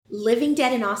Living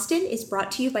Dead in Austin is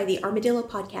brought to you by the Armadillo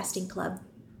Podcasting Club.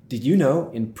 Did you know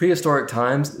in prehistoric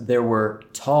times there were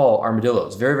tall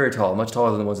armadillos, very, very tall, much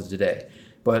taller than the ones of today?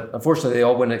 But unfortunately, they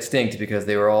all went extinct because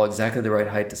they were all exactly the right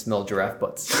height to smell giraffe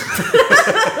butts.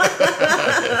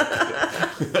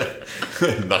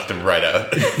 Knocked them right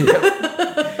out.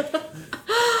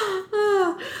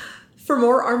 For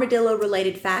more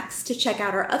armadillo-related facts, to check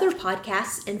out our other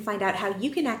podcasts and find out how you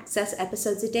can access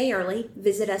episodes a day early,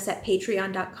 visit us at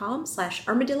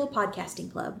patreon.com/Armadillo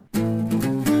Podcasting Club.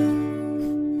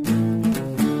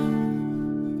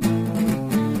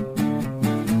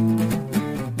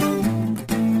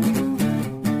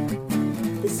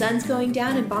 The sun's going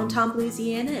down in Bon Ton,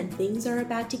 Louisiana, and things are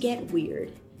about to get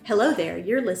weird. Hello there,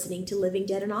 you're listening to Living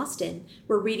Dead in Austin.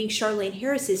 We're reading Charlaine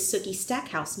Harris's Sookie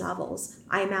Stackhouse novels.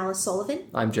 I'm Alice Sullivan.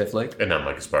 I'm Jeff Lake. And I'm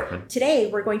Micah Sparkman. Today,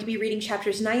 we're going to be reading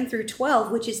chapters 9 through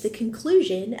 12, which is the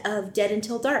conclusion of Dead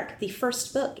Until Dark, the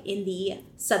first book in the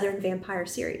Southern Vampire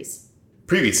series.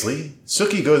 Previously,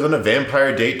 Sookie goes on a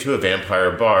vampire date to a vampire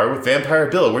bar with Vampire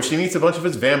Bill, where she meets a bunch of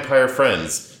his vampire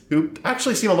friends, who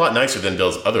actually seem a lot nicer than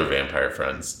Bill's other vampire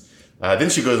friends.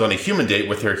 Then she goes on a human date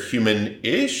with her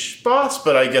human-ish boss,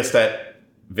 but I guess that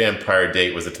vampire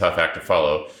date was a tough act to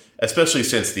follow, especially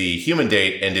since the human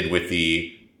date ended with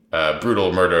the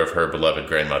brutal murder of her beloved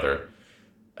grandmother.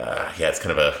 It's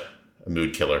kind of a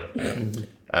mood killer.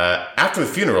 After the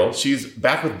funeral, she's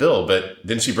back with Bill, but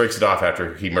then she breaks it off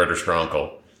after he murders her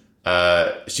uncle.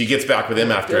 She gets back with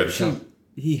him after...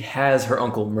 He has her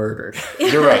uncle murdered.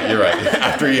 You're right.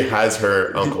 After he has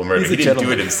her uncle murdered. He didn't do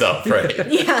it himself, right?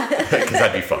 Yeah. Because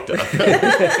that'd be fucked up.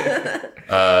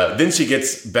 Then she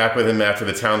gets back with him after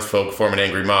the townsfolk form an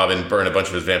angry mob and burn a bunch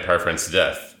of his vampire friends to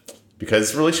death.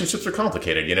 Because relationships are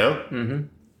complicated, you know? Mm-hmm.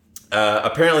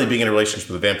 Apparently being in a relationship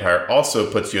with a vampire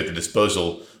also puts you at the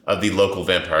disposal of the local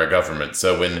vampire government.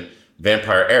 So when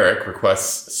Vampire Eric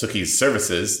requests Sookie's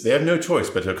services, they have no choice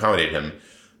but to accommodate him.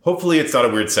 Hopefully it's not a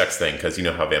weird sex thing, because you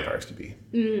know how vampires can be.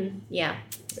 Yeah.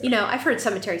 You know, I've heard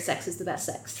cemetery sex is the best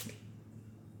sex.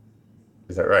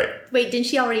 Is that right? Wait, didn't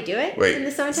she already do it in the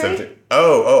cemetery?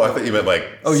 Oh, I thought you meant like...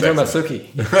 Oh, you're talking about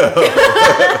Sookie.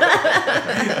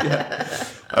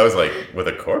 I was like, with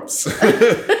a corpse?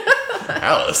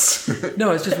 Alice. No,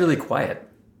 it's just really quiet.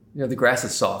 You know, the grass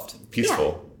is soft.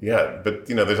 Peaceful. Yeah, but,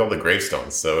 you know, there's all the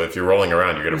gravestones, so if you're rolling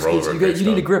around, you're going to roll over a gravestone.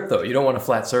 You need a grip, though. You don't want a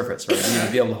flat surface, right? You need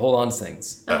to be able to hold on to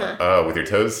things. With your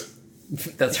toes?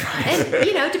 That's right. And,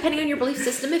 you know, depending on your belief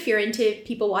system, if you're into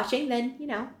people watching, then, you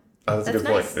know, that's a good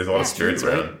point. There's a lot of spirits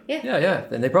around. Yeah.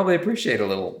 And they probably appreciate a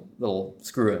little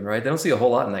screw-in, right? They don't see a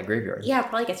whole lot in that graveyard. Yeah, it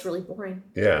probably gets really boring.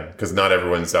 Yeah, because not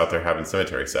everyone's out there having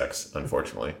cemetery sex,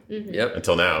 unfortunately. Mm-hmm. Yep.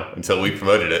 Until now. Until we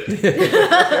promoted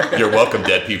it. You're welcome,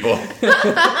 dead people.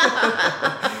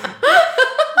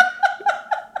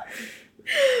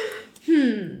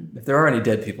 If there are any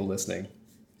dead people listening,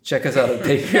 check us out at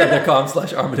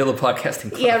patreon.com/Armadillo Podcasting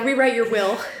Club. Yeah, rewrite your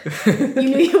will. You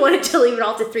knew you wanted to leave it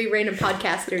all to 3 random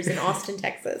podcasters in Austin,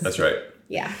 Texas. That's right.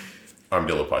 Yeah.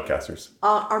 Armadillo podcasters.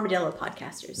 Armadillo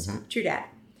podcasters. Mm-hmm. True dat.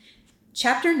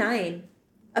 Chapter 9.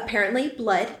 Apparently,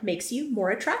 blood makes you more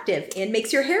attractive and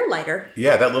makes your hair lighter.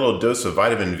 Yeah, that little dose of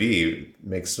vitamin V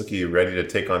makes Sookie ready to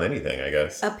take on anything, I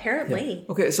guess. Apparently.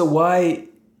 Yeah. Okay, so why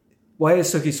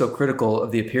is Sookie so critical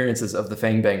of the appearances of the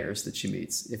fangbangers that she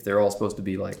meets? If they're all supposed to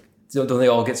be like, don't they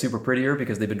all get super prettier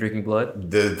because they've been drinking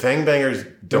blood? The fangbangers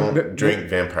don't drink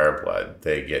vampire blood;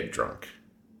 they get drunk.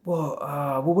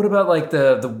 Well, what about like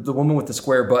the woman with the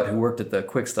square butt who worked at the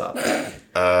Quick Stop?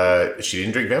 She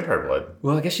didn't drink vampire blood.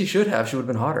 Well, I guess she should have. She would have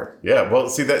been hotter. Yeah. Well,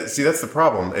 see that's the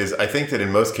problem. Is I think that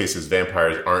in most cases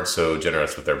vampires aren't so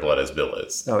generous with their blood as Bill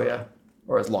is. Oh yeah.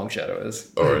 Or as Long Shadow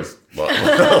is. Or as, well,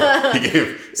 he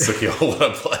gave Sookie a whole lot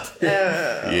of blood.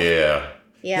 Yeah.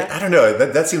 I don't know.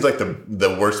 That seems like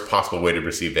the worst possible way to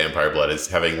receive vampire blood is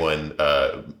having one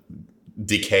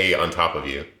decay on top of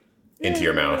you into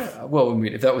your mouth. Well, I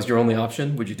mean, if that was your only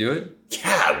option, would you do it?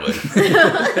 Yeah, I would.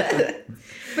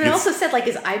 But it also said like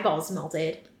his eyeballs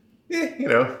melted. Yeah, you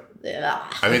know.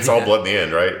 Ugh. I mean, it's all blood in the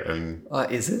end, right?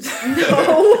 Is it?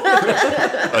 No.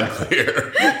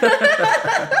 Unclear.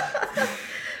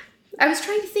 I was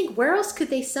trying to think, where else could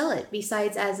they sell it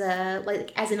besides as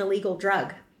an illegal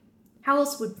drug? How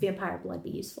else would vampire blood be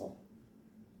useful?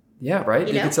 Yeah, right.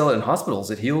 You You know? could sell it in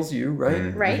hospitals. It heals you, right?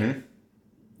 Mm-hmm. Right?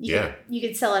 Yeah. You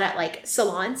could sell it at like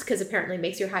salons because apparently it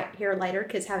makes your hair lighter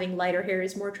because having lighter hair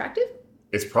is more attractive.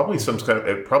 It's probably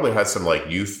it probably has some like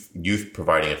youth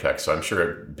providing effects. So I'm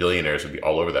sure billionaires would be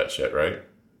all over that shit, right?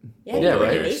 Yeah, it'd Yeah, be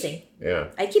really right. amazing. Yeah.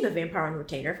 I'd keep a vampire on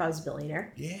retainer if I was a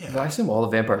billionaire. Yeah. I assume all the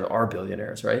vampires are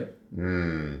billionaires, right? At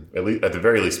the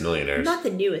very least, millionaires. Not the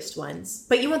newest ones,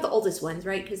 but you want the oldest ones,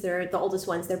 right? Because they're the oldest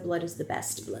ones. Their blood is the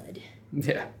best blood.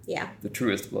 Yeah. Yeah. The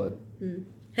truest blood.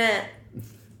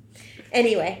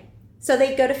 Anyway, so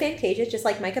they go to Fantasia, just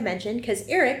like Micah mentioned, because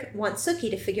Eric wants Sookie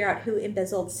to figure out who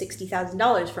embezzled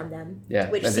 $60,000 from them. Yeah,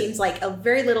 Which and seems like a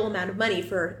very little amount of money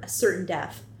for a certain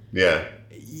death. Yeah.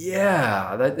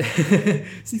 Yeah, that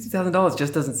 $60,000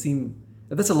 just doesn't seem.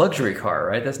 That's a luxury car,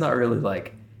 right? That's not really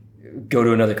like go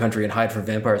to another country and hide from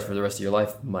vampires for the rest of your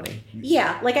life money.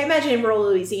 Yeah, like I imagine in rural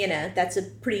Louisiana, that's a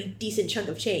pretty decent chunk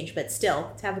of change, but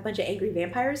still, to have a bunch of angry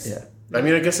vampires. Yeah. I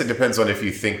mean, I guess it depends on if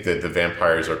you think that the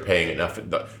vampires are paying enough.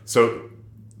 So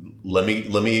let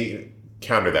me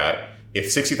counter that. If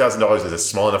 $60,000 is a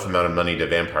small enough amount of money to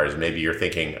vampires, maybe you're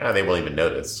thinking, they won't even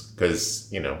notice because,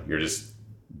 you're just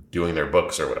doing their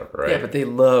books or whatever, right? Yeah, but they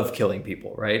love killing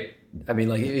people, right? I mean,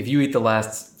 like, if you eat the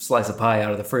last slice of pie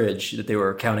out of the fridge that they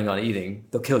were counting on eating,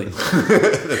 they'll kill you. That's a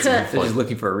good They're point. just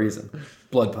looking for a reason.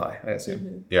 Blood pie, I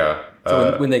assume. Yeah.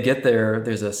 So when they get there,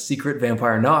 there's a secret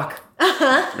vampire knock. That's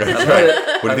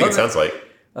right. What do you think it sounds like?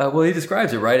 Well, he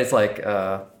describes it, right? It's like,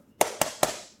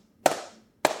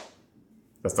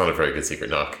 That's not a very good secret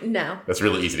knock. No. That's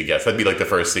really easy to guess. That'd be like the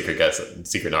first secret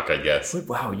knock I'd guess.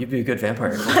 wow, you'd be a good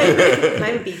vampire.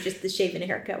 Mine would be just the shave and a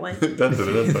haircut one. Dun, dun,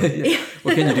 dun, dun. Yeah.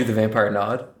 Well, can you do the vampire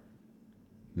nod?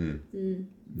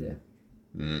 Yeah.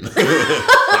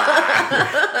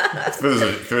 For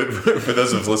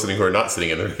those of us listening who are not sitting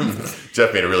in the room,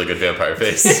 Jeff made a really good vampire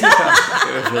face. It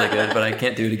was really good, but I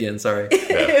can't do it again. Sorry.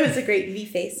 It was a great V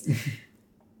face.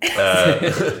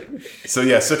 So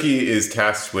yeah, Sookie is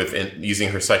tasked with using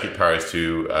her psychic powers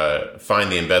to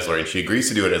find the embezzler, and she agrees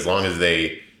to do it as long as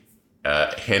they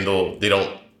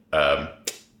don't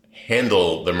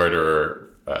handle the murderer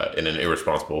in an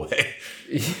irresponsible way.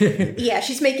 Yeah,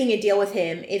 she's making a deal with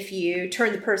him. If you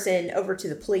turn the person over to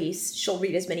the police, she'll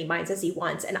read as many minds as he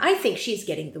wants. And I think she's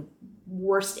getting the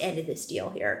worst end of this deal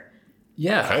here.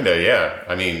 Yeah. Kinda, yeah.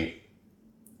 I mean,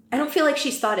 I don't feel like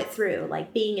she's thought it through,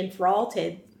 like being enthralled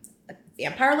to a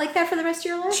vampire like that for the rest of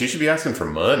your life. she should be asking for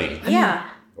money Yeah.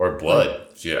 or blood.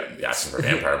 She asking for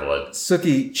vampire blood.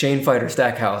 Sookie Chain Fighter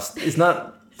Stackhouse is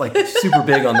not like super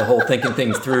big on the whole thinking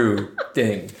things through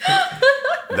thing.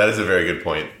 That is a very good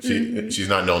point. She's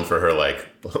not known for her like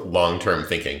long-term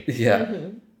thinking. Yeah.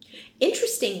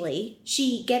 Interestingly,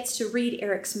 she gets to read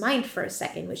Eric's mind for a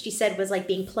second, which she said was like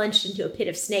being plunged into a pit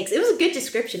of snakes. It was a good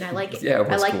description. I like it. Yeah, it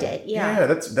was I liked cool. it. Yeah.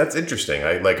 That's interesting.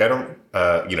 I don't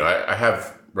I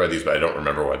have read these, but I don't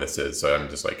remember why this is, so I'm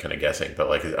just like kind of guessing. But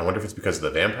like, I wonder if it's because of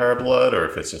the vampire blood or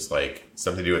if it's just like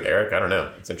something to do with Eric. I don't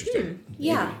know. It's interesting.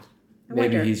 Yeah. I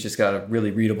Maybe wonder. he's just got a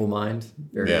really readable mind.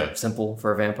 Very Yeah. simple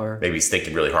for a vampire. Maybe he's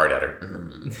thinking really hard at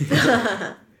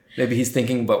her. Maybe he's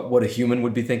thinking about what a human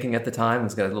would be thinking at the time.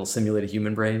 He's got a little simulated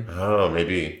human brain. Oh,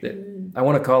 maybe. I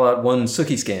want to call out one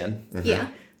Sookie scan. Yeah.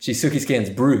 She Sookie scans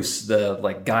Bruce, the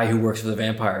like guy who works for the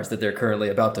vampires that they're currently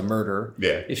about to murder.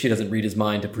 Yeah. If she doesn't read his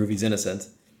mind to prove he's innocent.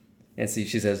 And see,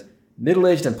 she says,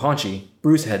 middle-aged and paunchy,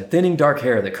 Bruce had thinning dark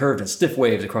hair that curved in stiff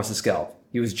waves across his scalp.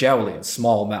 He was jowly and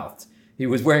small-mouthed. He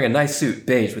was wearing a nice suit,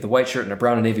 beige, with a white shirt and a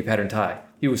brown and navy pattern tie.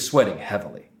 He was sweating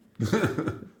heavily.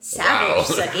 Savage, Wow.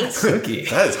 Sookie. Sookie.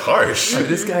 That is harsh.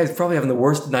 This guy is probably having the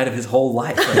worst night of his whole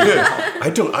life right now. I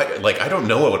don't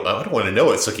want to know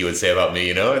what Sookie would say about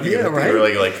me. I think Yeah, it'd be right?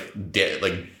 really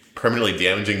like permanently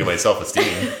damaging to my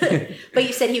self-esteem. But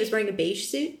you said he was wearing a beige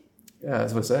suit? Yeah,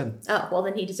 that's what it said. Oh, well,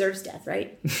 then he deserves death,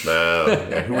 right?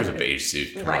 Who wears a beige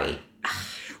suit? Come Right. on.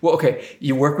 Well, okay,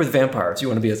 you work with vampires. You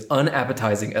want to be as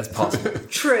unappetizing as possible,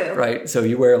 True. right? So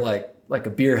you wear like a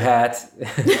beer hat.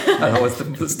 I don't know what's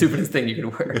the stupidest thing you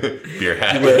could wear. Beer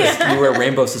hat. You wear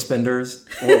rainbow suspenders.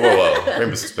 Whoa.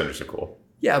 Rainbow suspenders are cool.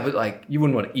 Yeah, but like you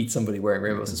wouldn't want to eat somebody wearing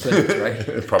rainbow suspenders,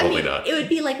 right? Probably not. It would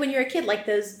be like when you're a kid, like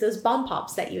those bomb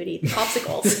pops that you would eat,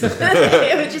 popsicles.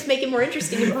 It would just make it more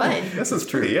interesting and fun. This is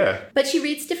true, yeah. But she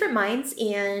reads different minds,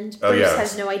 and Oh, Bruce yeah.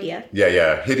 has no idea.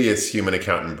 Yeah. Hideous human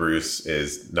accountant Bruce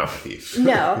is not a thief.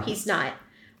 No, he's not.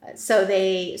 So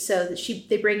they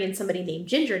bring in somebody named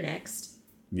Ginger next.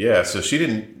 Yeah, so she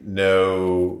didn't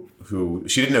know who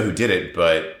did it,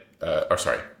 but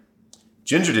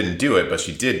Ginger didn't do it, but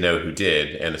she did know who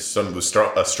did, and a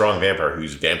strong vampire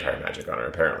who's vampire magic on her,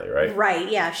 apparently, right?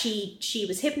 Right, yeah. She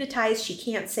was hypnotized. She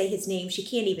can't say his name. She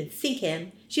can't even think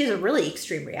him. She has a really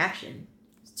extreme reaction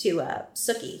to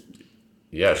Sookie.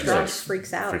 Yeah, she's Girl like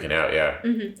freaks out. freaking out, yeah.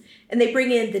 And they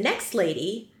bring in the next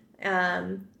lady,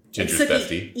 Ginger's Sookie,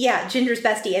 bestie. Yeah, Ginger's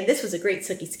bestie. And this was a great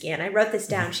Sookie scan. I wrote this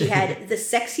down. She had the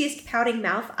sexiest pouting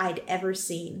mouth I'd ever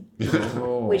seen,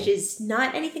 Oh. which is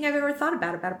not anything I've ever thought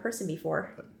about a person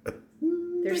before.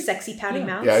 Their sexy pouting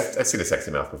mouths. Yeah, I've seen a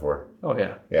sexy mouth before. Oh,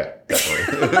 yeah. Yeah,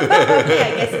 definitely. Yeah,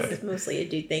 I guess this is mostly a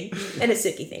dude thing and a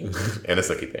Sookie thing. And a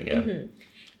Sookie thing, yeah.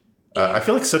 I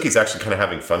feel like Sookie's actually kind of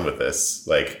having fun with this,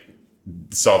 like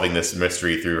solving this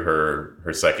mystery through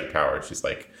her psychic power. She's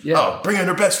like, oh, bring in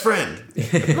her best friend.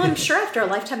 Well, I'm sure after a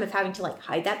lifetime of having to like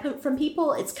hide that from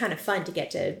people, it's kind of fun to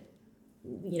get to,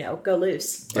 go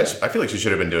loose. Yeah. I feel like she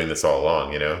should have been doing this all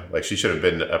along, Like she should have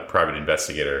been a private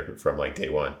investigator from like day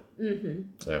one.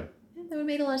 Mm-hmm. Yeah. That would have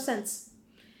made a lot of sense.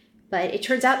 But it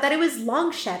turns out that it was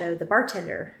Long Shadow, the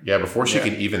bartender. Yeah, before she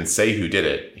can even say who did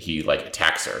it, he like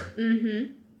attacks her.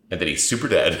 Mm-hmm. And then he's super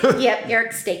dead. Yep,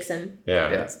 Eric stakes him. Yeah,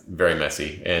 it's very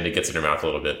messy. And it gets in her mouth a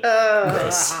little bit.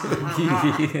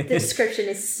 The description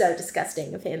is so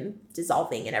disgusting of him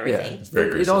dissolving and everything. It's very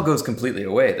It gruesome. all goes completely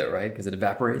away, though, right? Because it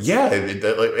evaporates. Yeah, and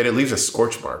it leaves a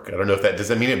scorch mark. I don't know if does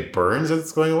that mean it burns as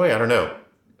it's going away? I don't know.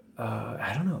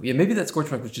 I don't know. Yeah, maybe that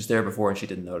scorch mark was just there before and she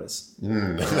didn't notice.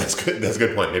 That's good. That's a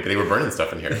good point. Maybe they were burning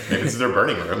stuff in here. Maybe this is their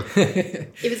burning room.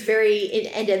 It was very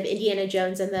end of Indiana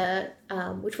Jones and the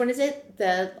which one is it?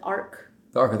 The Ark.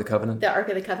 The Ark of the Covenant. The Ark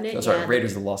of the Covenant. Oh, sorry, yeah.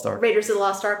 Raiders of the Lost Ark. Raiders of the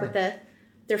Lost Ark with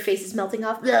their faces melting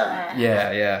off.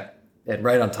 Yeah. And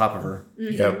right on top of her.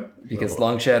 Mm-hmm. Yep. Because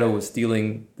Long Shadow was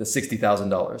stealing the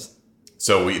 $60,000.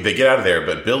 So they get out of there,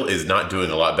 but Bill is not doing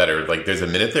a lot better. Like there's a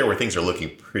minute there where things are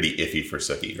looking pretty iffy for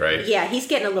Sookie, right? Yeah, he's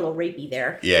getting a little rapey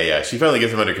there. Yeah. She finally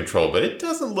gets him under control, but it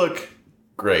doesn't look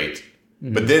great.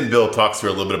 But then Bill talks to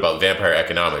her a little bit about vampire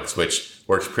economics, which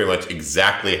works pretty much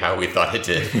exactly how we thought it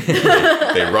did.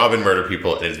 They rob and murder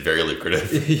people, and it's very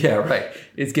lucrative. Yeah, right.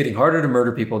 It's getting harder to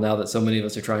murder people now that so many of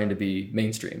us are trying to be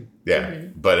mainstream. Yeah,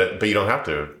 but you don't have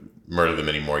to murder them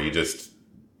anymore. You just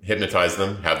hypnotize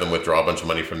them, have them withdraw a bunch of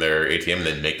money from their ATM, and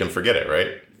then make them forget it,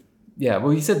 right? Yeah,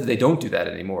 well, you said that they don't do that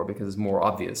anymore because it's more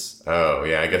obvious. Oh,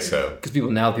 yeah, I guess so. Because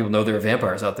people know there are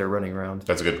vampires out there running around.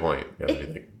 That's a good point.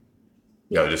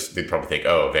 They'd probably think,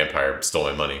 oh, a vampire stole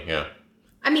my money. Yeah.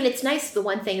 I mean, it's nice. The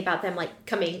one thing about them, like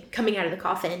coming out of the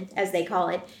coffin, as they call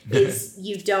it, is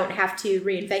you don't have to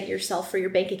reinvent yourself for your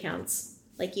bank accounts.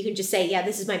 Like you can just say, yeah,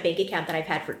 this is my bank account that I've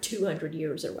had for 200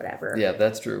 years or whatever. Yeah,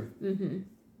 that's true. Mm-hmm.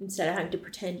 Instead of having to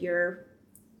pretend you're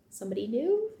somebody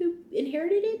new who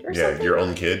inherited it or Yeah, something. your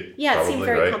own kid. Yeah, probably, it seemed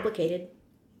very right? complicated.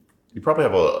 You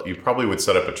probably would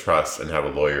set up a trust and have a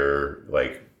lawyer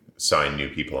like sign new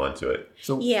people onto it.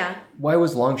 So Yeah. why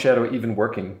was Long Shadow even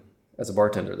working as a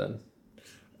bartender then?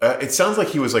 It sounds like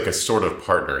he was like a sort of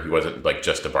partner. He wasn't like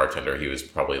just a bartender. He was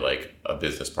probably like a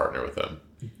business partner with them.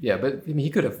 Yeah, but I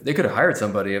mean, they could have hired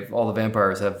somebody if all the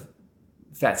vampires have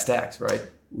fat stacks, right?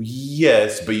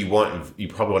 Yes, but you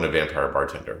probably want a vampire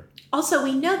bartender. Also,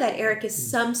 we know that Eric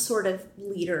is some sort of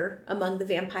leader among the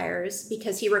vampires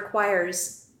because he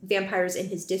requires vampires in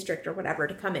his district or whatever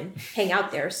to come and hang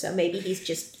out there. So maybe he's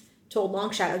just told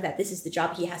Long Shadow that this is the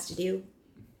job he has to do.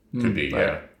 Could be, right.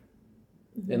 yeah.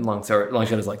 And Long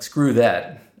Shadow's like, screw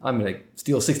that. I'm going to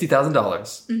steal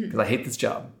 $60,000 because I hate this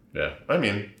job. Yeah. I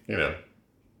mean,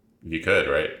 you could,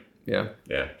 right? Yeah.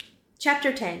 Yeah.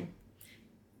 Chapter 10.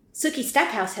 Sookie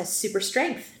Stackhouse has super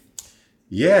strength.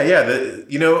 Yeah.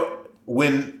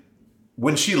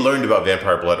 When she learned about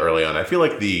vampire blood early on, I feel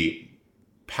like the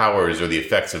powers or the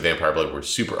effects of vampire blood were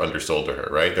super undersold to her,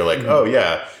 right? They're like, oh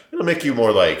yeah, it'll make you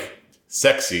more like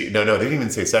sexy. No, they didn't even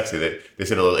say sexy. They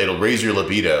said it'll raise your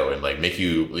libido and like make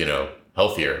you,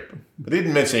 healthier. But they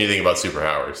didn't mention anything about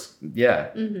superpowers.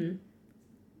 Yeah. Mm-hmm.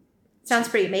 Sounds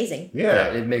pretty amazing. Yeah.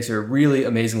 It makes her really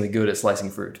amazingly good at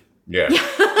slicing fruit. Yeah.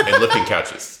 And lifting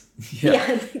couches.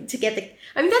 Yeah. To get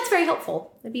that's very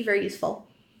helpful. That'd be very useful.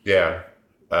 Yeah.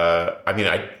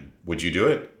 Would you do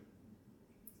it?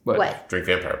 What? Drink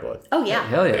vampire blood. Oh, yeah.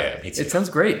 Hell yeah. Yeah, me too. It sounds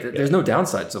great. There's no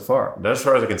downside so far. Not as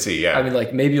far as I can see, yeah. I mean,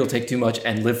 like, maybe you'll take too much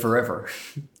and live forever.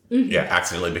 Yeah,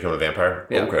 accidentally become a vampire?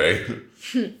 Yeah. Okay.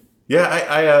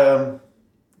 I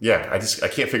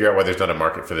can't figure out why there's not a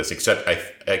market for this, except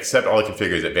all I can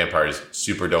figure is that vampires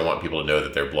super don't want people to know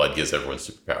that their blood gives everyone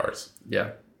superpowers.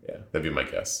 Yeah. Yeah, that'd be my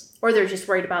guess. Or they're just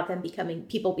worried about them becoming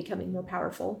more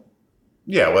powerful.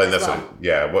 Yeah, well, and that's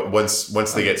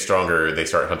once they get stronger, they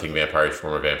start hunting vampires for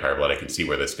more vampire blood. I can see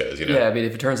where this goes, Yeah, I mean,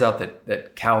 if it turns out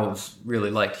that cows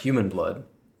really like human blood,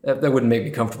 that wouldn't make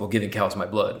me comfortable giving cows my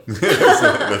blood.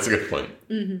 That's a good point.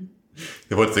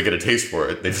 Mm-hmm. Once they get a taste for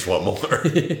it, they just want more.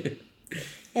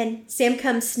 And Sam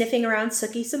comes sniffing around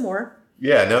Sookie some more.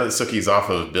 Yeah, now that Sookie's off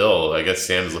of Bill, I guess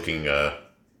Sam's looking,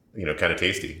 kind of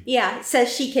tasty. Yeah,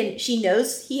 says she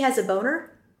knows he has a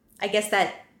boner. I guess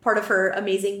that part of her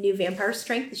amazing new vampire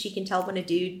strength that she can tell when a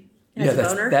dude has a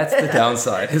boner. That's the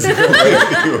downside. Is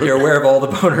you're aware of all the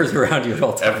boners around you at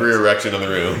all times. Every erection in the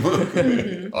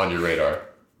room on your radar.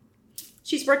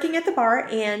 She's working at the bar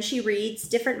and she reads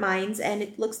Different Minds, and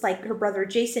it looks like her brother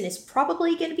Jason is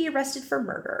probably going to be arrested for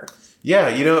murder. Yeah,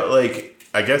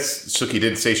 I guess Sookie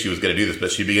did say she was going to do this,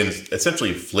 but she begins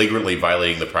essentially flagrantly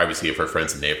violating the privacy of her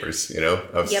friends and neighbors,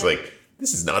 I was just like,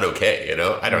 this is not okay,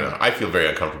 I don't know. I feel very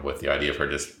uncomfortable with the idea of her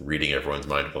just reading everyone's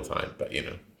mind all the time, but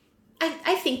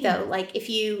I think though, like if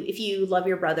you love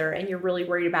your brother and you're really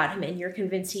worried about him and you're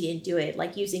convinced he didn't do it,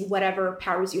 like using whatever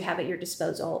powers you have at your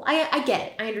disposal, I get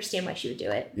it. I understand why she would do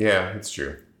it. Yeah, it's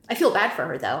true. I feel bad for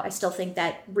her though. I still think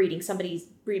that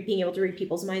being able to read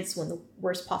people's minds is one of the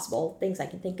worst possible things I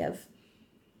can think of.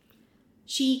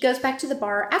 She goes back to the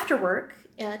bar after work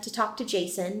to talk to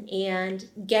Jason and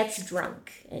gets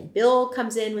drunk. And Bill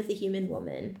comes in with a human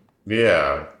woman.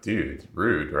 Yeah, dude,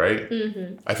 rude, right?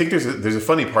 Mm-hmm. I think there's a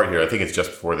funny part here. I think it's just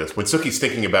before this. When Sookie's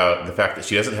thinking about the fact that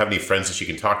she doesn't have any friends that she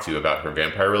can talk to about her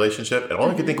vampire relationship, and all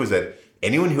I could think was that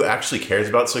anyone who actually cares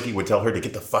about Sookie would tell her to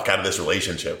get the fuck out of this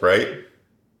relationship, right?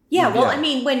 Yeah, well, I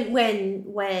mean,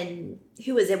 when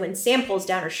who is it? When Sam pulls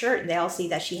down her shirt and they all see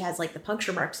that she has like the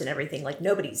puncture marks and everything, like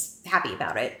nobody's happy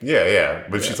about it. Yeah.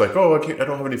 But she's like, oh, I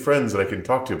don't have any friends that I can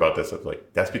talk to about this. I'm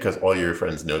like, that's because all your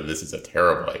friends know this is a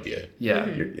terrible idea. Yeah.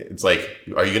 It's like,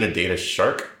 are you going to date a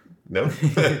shark? No?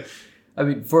 I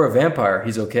mean, for a vampire,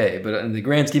 he's okay. But in the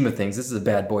grand scheme of things, this is a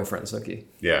bad boyfriend, Sookie.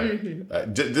 Yeah.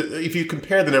 Mm-hmm. If you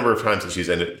compare the number of times that she's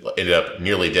ended up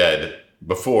nearly dead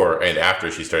before and after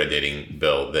she started dating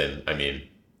Bill, then, I mean...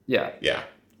 Yeah.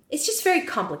 It's just very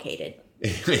complicated.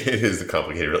 It is a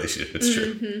complicated relationship. It's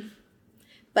true.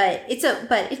 But it's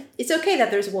okay that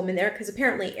there's a woman there because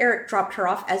apparently Eric dropped her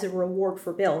off as a reward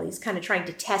for Bill. He's kind of trying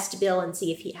to test Bill and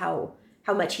see if how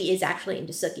much he is actually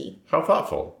into Sookie. How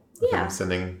thoughtful. Yeah.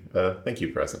 Sending a thank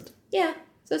you present. Yeah.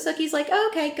 So Sookie's like, oh,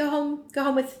 okay, go home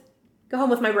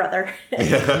with my brother.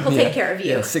 He'll take care of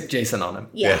you. Yeah, sick Jason on him.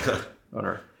 Yeah. On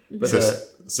her. But so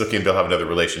Sookie and Bill have another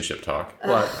relationship talk.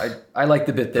 Well, I like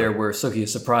the bit there where Sookie is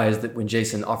surprised that when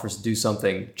Jason offers to do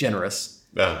something generous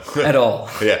at all.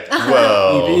 Yeah.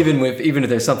 Well, even if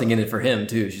there's something in it for him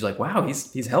too, she's like, "Wow,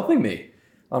 he's helping me.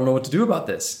 I don't know what to do about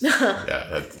this."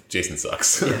 Yeah, Jason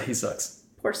sucks. Yeah, he sucks.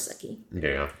 Poor Sookie.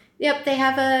 Yeah. Yep, they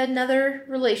have another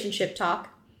relationship talk,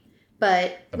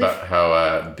 but about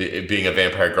how being a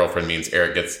vampire girlfriend means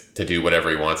Eric gets to do whatever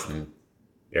he wants, and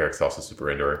Eric's also super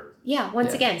into her. Yeah,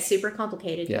 once again, super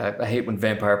complicated. Yeah, I hate when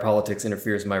vampire politics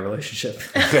interferes in my relationship.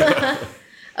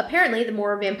 Apparently, the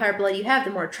more vampire blood you have,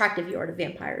 the more attractive you are to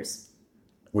vampires.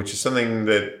 Which is something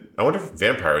that I wonder if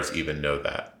vampires even know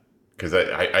that. Because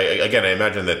I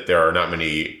imagine that there are not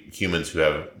many humans who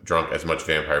have drunk as much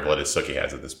vampire blood as Sookie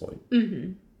has at this point.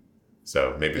 Mm-hmm.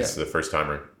 So maybe this is the first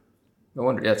timer. I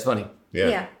wonder. Yeah, it's funny.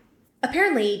 Yeah.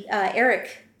 Apparently,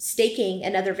 Eric staking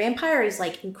another vampire is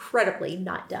like incredibly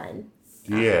not done.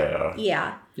 Yeah.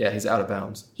 Yeah, he's out of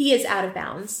bounds. He is out of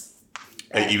bounds.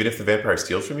 Even if the vampire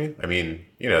steals from you? I mean,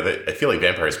 I feel like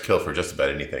vampires kill for just about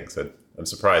anything. So I'm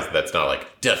surprised that's not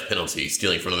like death penalty,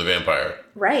 stealing from the vampire.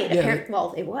 Right. Yeah.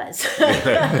 Well, it was.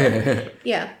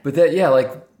 Yeah. But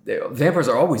vampires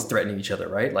are always threatening each other,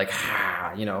 right? Like,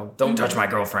 don't touch my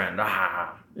girlfriend.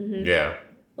 Mm-hmm. Yeah.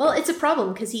 Well, it's a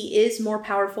problem because he is more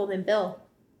powerful than Bill.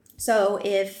 So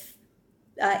if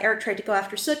Eric tried to go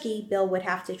after Sookie, Bill would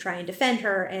have to try and defend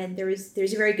her, and there's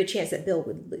a very good chance that Bill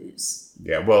would lose.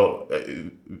 Yeah, well,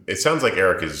 it sounds like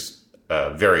Eric is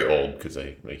very old because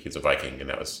he's a Viking, and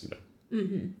that was,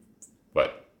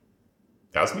 what,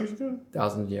 1,000 years ago?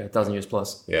 1,000 years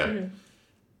plus. Yeah. Mm-hmm.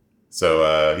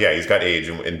 So, he's got age,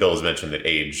 and Bill has mentioned that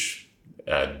age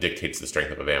dictates the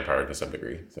strength of a vampire to some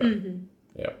degree. So,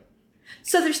 yeah.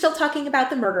 So they're still talking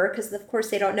about the murderer because, of course,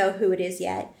 they don't know who it is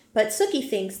yet. But Sookie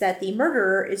thinks that the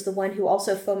murderer is the one who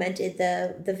also fomented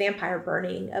the vampire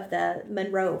burning of the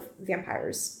Monroe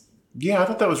vampires. Yeah, I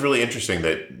thought that was really interesting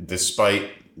that despite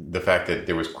the fact that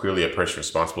there was clearly a person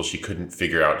responsible, she couldn't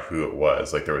figure out who it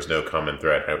was. Like, there was no common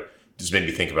thread. It just made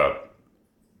me think about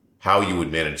how you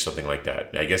would manage something like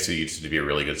that. I guess you used to be a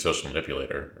really good social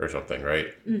manipulator or something, right?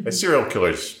 Mm-hmm. Serial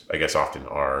killers, I guess, often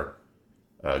are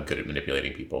good at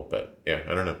manipulating people. But, yeah,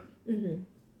 I don't know. Mm-hmm.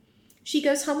 She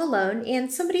goes home alone,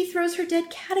 and somebody throws her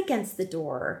dead cat against the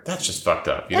door. That's just fucked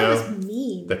up, you know? That was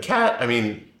mean. The cat, I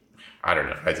mean, I don't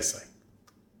know. I just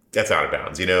that's out of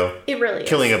bounds, It really is.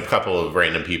 Killing a couple of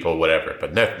random people, whatever,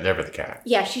 but never the cat.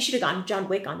 Yeah, she should have gone John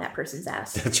Wick on that person's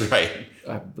ass. That's right.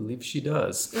 I believe she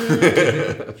does.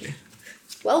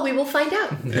 Well, we will find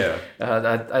out. Yeah.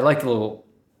 I like the little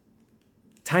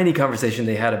tiny conversation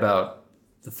they had about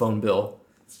the phone bill.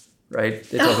 right?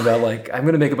 They talk about like, I'm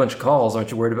going to make a bunch of calls.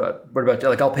 Aren't you worried about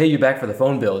like, I'll pay you back for the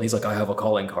phone bill. And he's like, I have a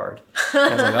calling card.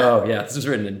 And I was like, oh yeah, this was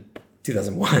written in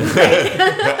 2001.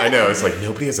 I know. It's like,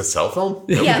 nobody has a cell phone?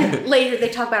 Yeah, later they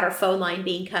talk about our phone line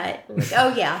being cut. I'm like,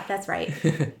 oh yeah, that's right.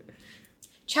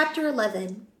 Chapter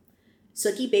 11.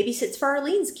 Sookie babysits for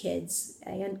Arlene's kids.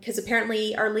 And because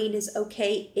apparently Arlene is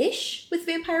okay-ish with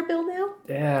Vampire Bill now.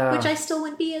 Yeah. Which I still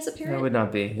wouldn't be as a parent. That would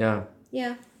not be, yeah.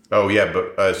 Yeah. Oh, yeah,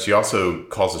 but she also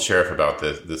calls the sheriff about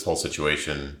this whole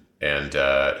situation, and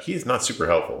he's not super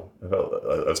helpful.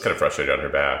 I was kind of frustrated on her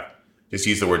behalf. Just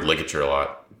use the word ligature a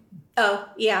lot. Oh,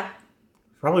 yeah.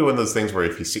 Probably one of those things where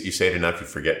if you say it enough, you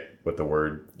forget what the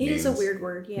word means. It is a weird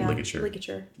word, yeah. Ligature.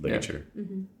 Ligature. Ligature. Yeah.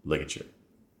 Mm-hmm. Ligature.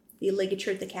 You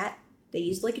ligatured the cat? They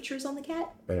used ligatures on the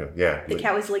cat? Yeah. The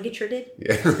cat was ligatured?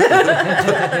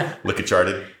 Yeah.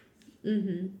 Ligature-charted.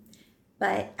 Mm-hmm.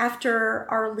 But after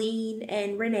Arlene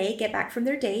and Renee get back from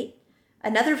their date,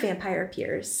 another vampire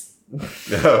appears.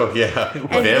 Oh, yeah.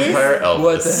 Vampire Elvis.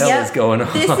 What the hell is going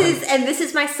on? This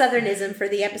is my Southernism for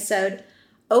the episode.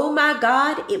 Oh my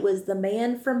God, it was the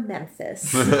man from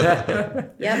Memphis.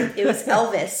 Yep, it was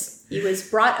Elvis. He was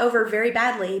brought over very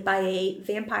badly by a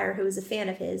vampire who was a fan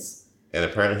of his. And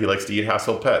apparently he likes to eat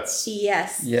household pets.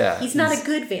 Yes. Yeah. He's not a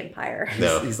good vampire.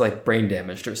 No. He's like brain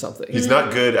damaged or something. He's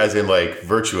not good as in like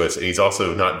virtuous, and he's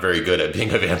also not very good at being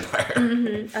a vampire.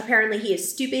 Mm-hmm. Apparently he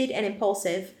is stupid and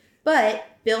impulsive, but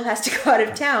Bill has to go out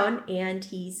of town, and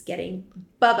he's getting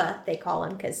Bubba, they call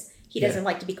him, because he doesn't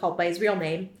like to be called by his real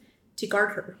name, to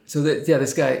guard her. So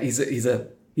this guy,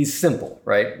 he's simple,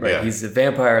 right? Yeah. He's a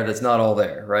vampire that's not all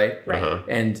there, right? Right.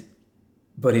 Uh-huh.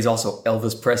 But he's also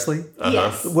Elvis Presley.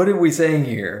 Yes. What are we saying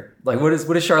here? Like, what is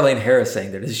Charlene Harris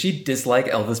saying there? Does she dislike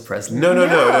Elvis Presley?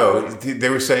 No. They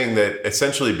were saying that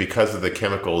essentially because of the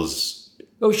chemicals.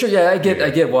 Oh, sure, yeah, I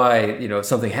get why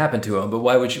something happened to him, but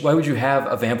why would you have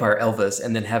a vampire Elvis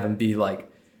and then have him be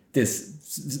like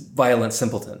this violent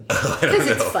simpleton? Because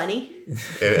it's funny.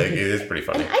 It is pretty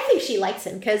funny. And I think she likes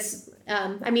him because,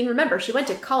 remember, she went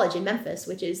to college in Memphis,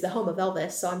 which is the home of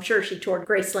Elvis, so I'm sure she toured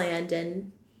Graceland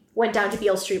and went down to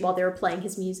Beale Street while they were playing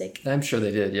his music. I'm sure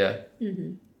they did, yeah.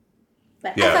 Mm-hmm.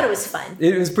 But Yeah. I thought it was fun.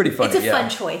 It was pretty funny, It's a fun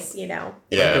choice, Yeah.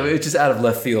 It's just out of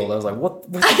left field. I was like, what?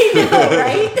 I know,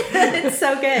 right? It's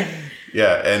so good.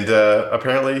 Yeah, and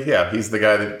apparently, he's the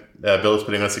guy that Bill is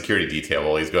putting on security detail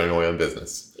while he's going away on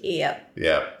business. Yep.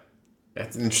 Yeah.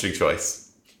 That's an interesting choice.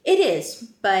 It is,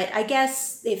 but I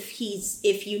guess if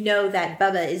you know that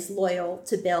Bubba is loyal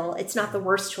to Bill, it's not the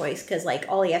worst choice because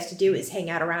all he has to do is hang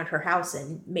out around her house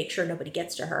and make sure nobody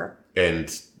gets to her.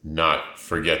 And not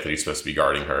forget that he's supposed to be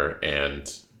guarding her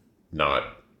and not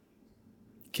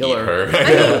Kill eat her.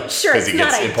 I mean, sure, it's he not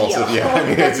gets impulsive. ideal.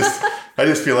 Yeah, I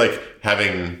just feel like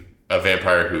having a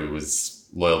vampire who was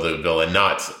loyal to Bill and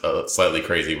not slightly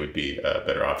crazy would be a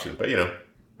better option. But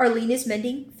Arlene is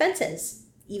mending fences.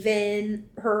 Even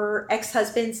her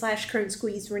ex-husband / current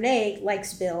squeeze Renee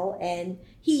likes Bill, and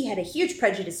he had a huge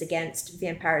prejudice against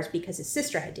vampires because his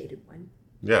sister had dated one.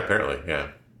 Yeah, apparently,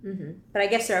 yeah. Mm-hmm. But I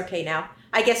guess they're okay now.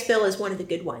 I guess Bill is one of the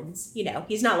good ones.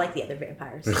 He's not like the other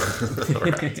vampires.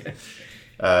 Right.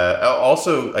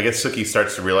 Also, I guess Sookie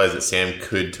starts to realize that Sam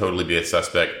could totally be a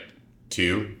suspect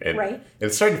too, and Right.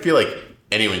 it's starting to feel like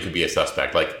anyone could be a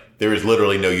suspect. Like there is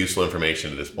literally no useful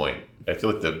information at this point. I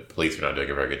feel like the police are not doing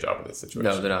a very good job of this situation.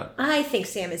 No, they're not. I think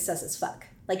Sam is sus as fuck.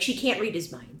 She can't read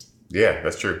his mind. Yeah,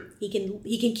 that's true. He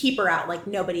can keep her out like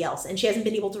nobody else, and she hasn't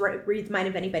been able to read the mind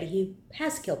of anybody who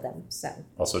has killed them. So,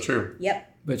 Also true.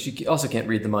 yep. But she also can't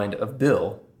read the mind of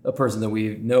Bill, a person that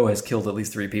we know has killed at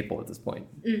least 3 people at this point.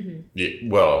 Mm-hmm. Yeah,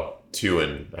 well,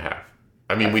 2.5.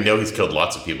 I mean, we know he's killed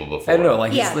lots of people before. I don't know,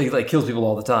 Yeah. he kills people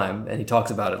all the time, and he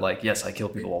talks about it like, yes, I kill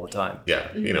people all the time.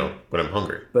 Yeah, when I'm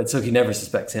hungry. But Sookie never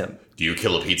suspects him. Do you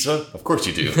kill a pizza? Of course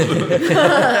you do.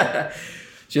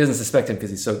 She doesn't suspect him because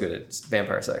he's so good at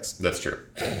vampire sex. That's true.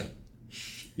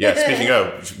 Yeah, speaking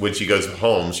of, when she goes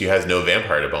home, she has no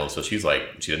vampire to bone, so she's like,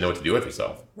 she doesn't know what to do with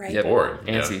herself. Right. Yep. Bored.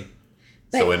 Antsy.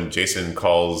 So when Jason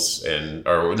calls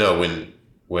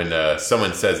when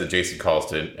someone says that Jason calls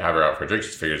to have her out for a drink, she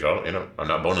figures, I'm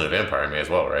not boning a vampire, I may as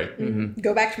well, right? Mm-hmm.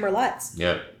 Go back to Merlotte's.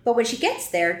 Yeah. But when she gets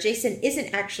there, Jason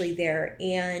isn't actually there,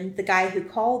 and the guy who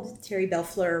called Terry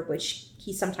Belfleur, which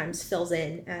he sometimes fills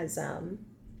in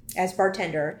as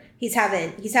bartender, he's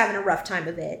having a rough time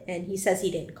of it, and he says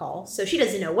he didn't call, so she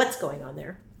doesn't know what's going on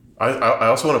there. I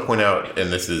also want to point out,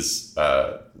 and this is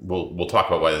we'll talk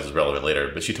about why this is relevant later,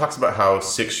 but she talks about how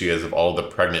sick she is of all the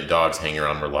pregnant dogs hanging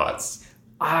around Merlotte's.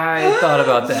 I thought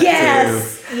about that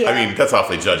Yes. too. Yeah. I mean, that's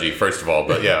awfully judgy, first of all,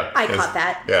 but yeah. I caught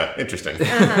that. Yeah, interesting.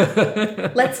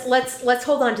 Let's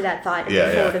hold on to that thought and Yeah,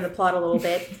 move forward yeah. in the plot a little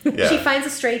bit. Yeah. She finds a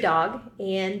stray dog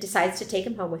and decides to take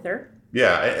him home with her.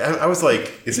 Yeah, I was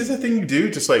like, is this a thing you do?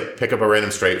 Just like pick up a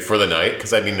random stray for the night?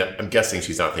 Because I mean, I'm guessing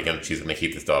she's not thinking she's going to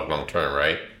keep this dog long term,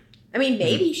 right? I mean,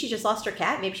 maybe she just lost her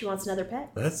cat. Maybe she wants another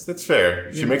pet. That's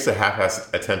fair. She makes a half-ass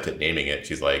attempt at naming it.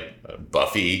 She's like,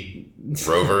 Buffy,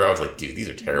 Rover. I was like, dude, these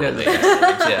are terrible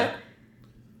Yeah,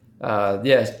 names.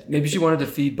 yeah, maybe she wanted to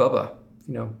feed Bubba.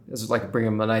 You know, as like bring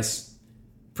him a nice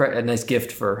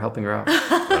gift for helping her out.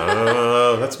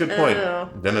 Oh, that's a good point. Oh.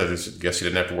 Then I guess she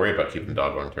didn't have to worry about keeping the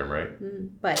dog long term, right?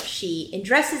 But she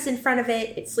undresses in front of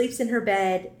it. It sleeps in her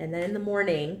bed. And then in the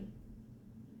morning,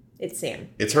 it's Sam.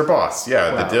 It's her boss.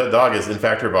 Yeah, Wow. the dog is in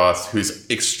fact her boss, who's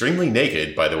extremely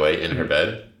naked, by the way, in her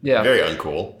bed. Yeah. Very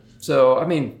uncool. So, I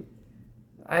mean,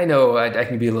 I know I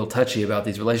can be a little touchy about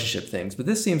these relationship things, but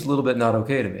this seems a little bit not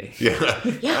okay to me. Yeah.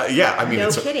 Yeah. Yeah, I mean, No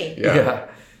it's, kidding. Yeah.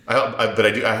 But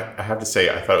I have to say,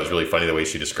 I thought it was really funny the way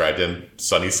she described him,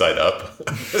 sunny side up.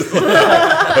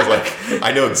 I was like,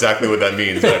 I know exactly what that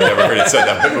means, but I've never heard it said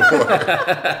that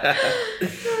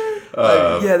before.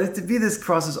 Yeah, to be this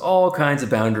crosses all kinds of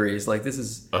boundaries. Like, this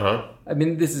is, I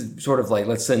mean, this is sort of like,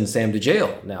 let's send Sam to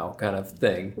jail now kind of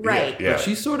thing. Right. Yeah. But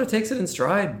she sort of takes it in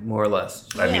stride, more or less.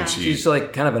 I Yeah. mean, She's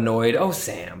like kind of annoyed. Oh,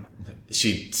 Sam.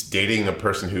 she's dating a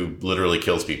person who literally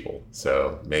kills people.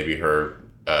 So maybe her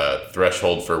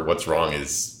threshold for what's wrong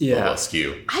is a little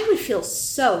askew. I would feel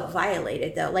so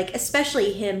violated, though. Like,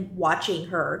 especially him watching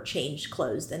her change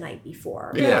clothes the night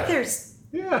before. Yeah. Like, there's...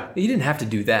 Yeah. He didn't have to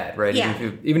do that, right? Yeah.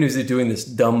 Even if he was doing this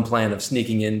dumb plan of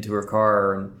sneaking into her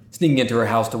car and sneaking into her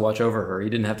house to watch over her, he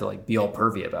didn't have to like be all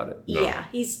pervy about it. No. Yeah,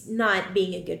 he's not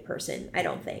being a good person, I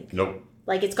don't think. Nope.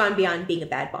 Like, it's gone beyond being a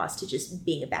bad boss to just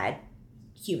being a bad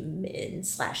human /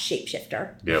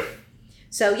 shapeshifter. Yep.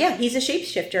 So, yeah, he's a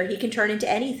shapeshifter. He can turn into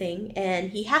anything,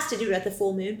 and he has to do it at the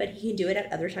full moon, but he can do it at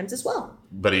other times as well.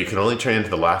 But he can only turn into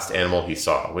the last animal he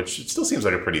saw, which still seems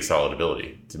like a pretty solid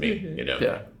ability to me. You know.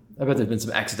 Yeah. I bet there's been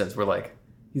some accidents where like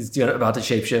he's about to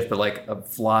shapeshift, but like a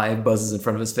fly buzzes in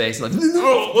front of his face and like,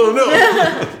 Oh no!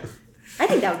 I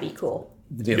think that would be cool.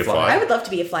 to be a Be a fly. fly. I would love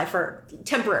to be a fly for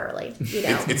temporarily, you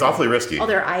know. It's awfully risky. All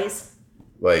their eyes.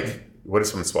 Like, what if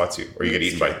someone swats you or you get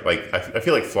eaten by? Like, I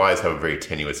feel like flies have a very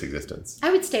tenuous existence.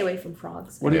 I would stay away from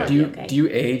frogs. What That'd do you be okay. do? You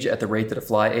age at the rate that a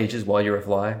fly ages while you're a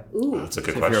fly? Ooh. That's a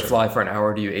good So if you're a question. fly for an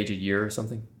hour, do you age a year or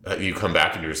something? You come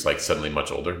back and you're just like suddenly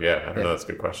much older. Yeah, I don't know. That's a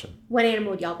good question. What animal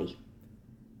would y'all be?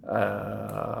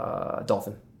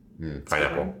 Dolphin.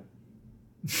 Pineapple.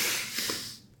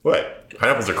 What?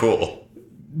 Pineapples are cool.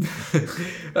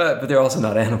 But they're also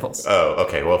not animals. Oh,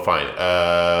 okay. Well, fine.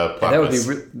 That would Platypus.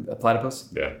 be a platypus,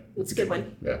 Yeah. It's a good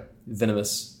one. Yeah.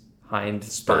 venomous hind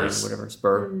Spurs. spine, whatever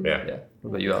spur. Yeah. Yeah. What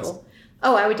about you, Alice? Cool.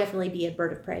 Oh, I would definitely be a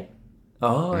bird of prey.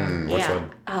 Oh, Which yeah.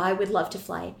 one? I would love to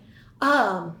fly.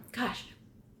 Gosh.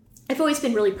 I've always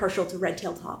been really partial to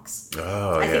red-tailed hawks.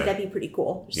 Oh, I yeah. think that'd be pretty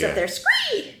cool. Just Yeah. up there,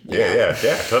 scree! Yeah,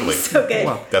 totally. So good.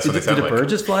 wow. That's what did, they sound did a like. bird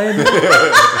just fly in?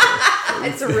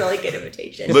 It's a really good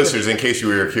imitation. Listeners, in case you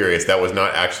were curious, that was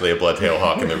not actually a blood-tailed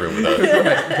hawk in the room with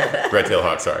us. Red-tailed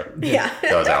hawk, sorry. Yeah.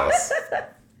 That was Alice.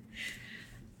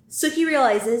 Suki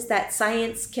realizes that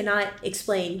science cannot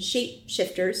explain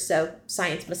shapeshifters, so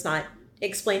science must not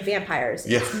explain vampires.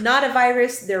 Yeah. It's not a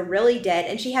virus, they're really dead,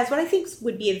 and she has what I think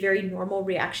would be a very normal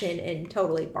reaction and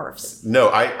totally barfs. No,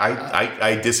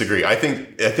 I disagree. I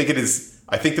think it is.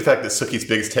 I think the fact that Suki's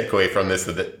biggest takeaway from this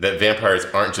is that vampires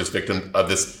aren't just victims of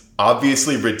this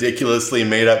obviously ridiculously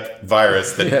made up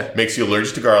virus that makes you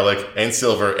allergic to garlic and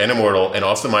silver and immortal and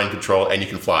also mind control and you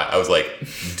can fly. I was like,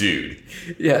 dude.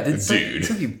 Yeah, did Dude.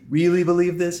 Suki really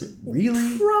believe this?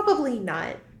 Really? Probably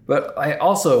not. But I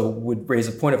also would raise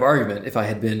a point of argument if I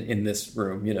had been in this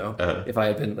room, you know, if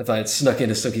I had snuck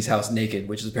into Suki's house naked,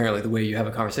 which is apparently the way you have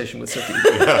a conversation with Suki.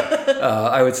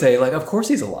 I would say, like, of course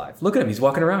he's alive. Look at him, he's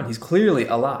walking around. He's clearly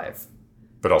alive.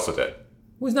 But also dead.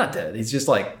 Well, he's not dead. He's just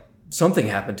like something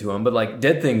happened to him. But like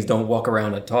dead things don't walk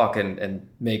around and talk and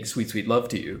make sweet, sweet love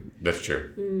to you. That's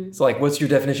true. It's like, what's your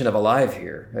definition of alive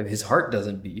here? I mean, his heart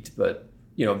doesn't beat, but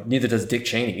you know, neither does Dick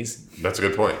Cheney's. That's a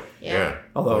good point. Yeah. Yeah.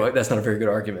 Although that's not a very good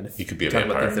argument. If He could be a you're talking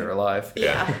about vampire. things that are alive.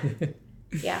 Yeah.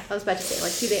 Yeah, I was about to say,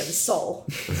 like, do they have a soul?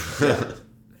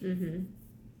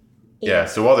 Yeah.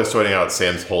 So while they're sorting out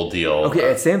Sam's whole deal. Okay,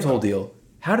 at Sam's whole deal,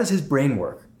 how does his brain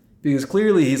work? Because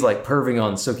clearly he's like perving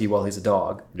on Suki while he's a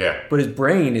dog. Yeah. But his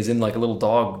brain is in like a little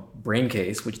dog brain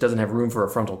case, which doesn't have room for a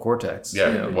frontal cortex. Yeah.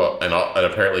 you know? Well, and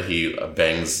apparently he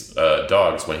bangs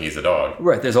dogs when he's a dog.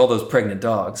 Right, there's all those pregnant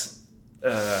dogs.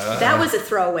 That was a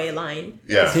throwaway line.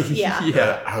 Yeah.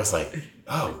 Yeah. I was like,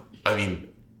 oh, I mean,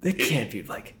 They can't be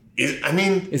like...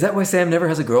 Is that why Sam never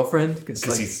has a girlfriend?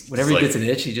 Because he's whenever he like- gets an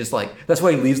itch, he just like... That's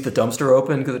why he leaves the dumpster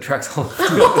open, because it attracts all the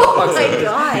Oh my he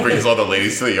god. brings all the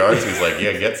ladies to the yard, so he's like,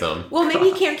 yeah, get some. Well, maybe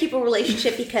he can't keep a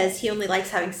relationship because he only likes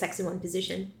having sex in one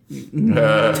position.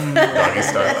 Doggy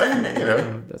style. You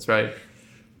know. That's right.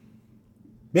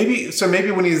 Maybe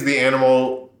when he's the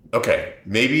animal, okay,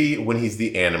 maybe when he's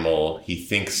the animal, he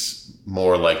thinks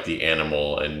more like the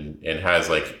animal and has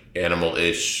like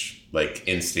animal-ish like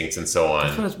instincts and so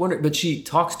That's what I on. was wondering. But she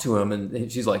talks to him, and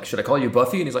she's like, "Should I call you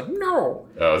Buffy?" And he's like, "No."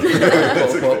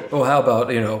 Oh, well, how about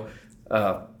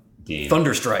Dean.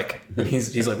 Thunderstrike?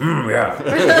 He's like,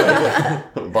 yeah.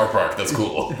 Bark, that's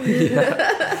cool.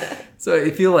 So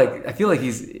I feel like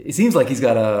it seems like he's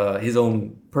got his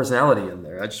own personality in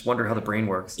there. I just wonder how the brain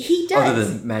works. He does. Other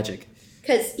than magic.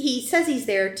 Because he says he's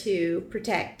there to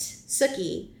protect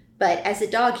Sookie, but as a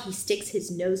dog, he sticks his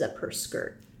nose up her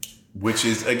skirt. Which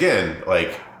is, again,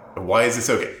 like, why is this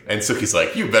okay? And Sookie's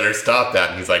like, you better stop that.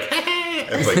 And he's like,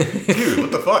 and it's like, dude,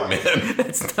 what the fuck, man?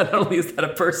 That's not only is that a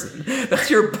person, that's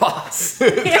your boss.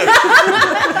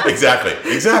 Exactly.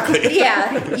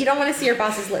 Yeah, you don't want to see your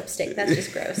boss's lipstick. That's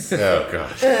just gross. Oh,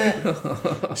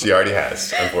 gosh. She already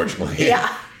has, unfortunately.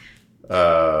 Yeah.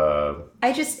 Uh,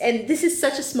 And this is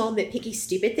such a small, nitpicky,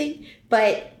 stupid thing,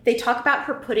 but they talk about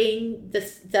her putting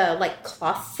the like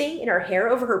cloth thing in her hair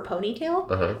over her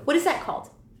ponytail. Uh-huh. What is that called?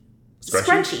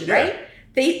 Scrunchie? Yeah. Right?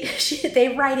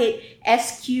 They write it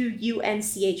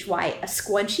SQUNCHY, a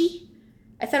squunchy.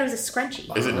 I thought it was a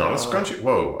scrunchie. is it not a scrunchie?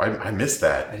 Whoa, I missed I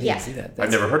that. didn't Yeah. see that.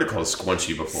 I've never heard it called a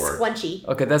squunchy before. Squunchy.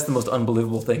 Okay, that's the most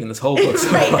unbelievable thing in this whole book so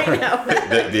Right, far. I know.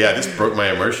 Yeah, this broke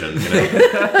my immersion. You know?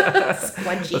 A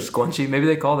Squunchy. squunchy, maybe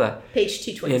they call that Page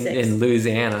in 226.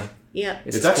 Louisiana. Yeah.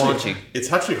 It's actually squanchy.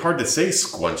 it's actually hard to say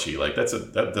squunchy. Like that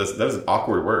is an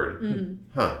awkward word. Mm-hmm.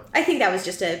 Huh. I think that was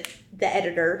just the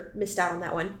editor missed out on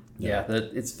that one. Yeah,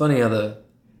 it's funny how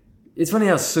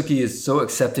Sookie is so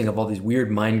accepting of all these weird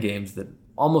mind games that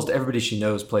almost everybody she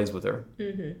knows plays with her.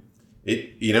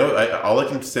 All I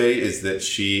can say is that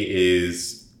she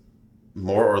is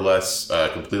more or less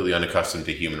completely unaccustomed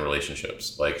to human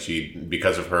relationships. Like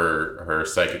because of her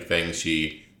psychic thing,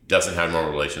 she doesn't have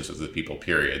normal relationships with people,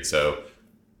 period. So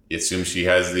you assume she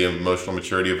has the emotional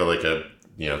maturity of like a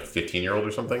 15-year-old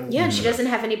or something. Yeah, and she doesn't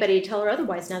have anybody to tell her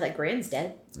otherwise now that Gran's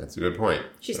dead. That's a good point.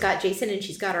 She's got Jason and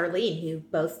she's got Arlene, who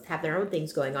both have their own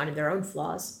things going on and their own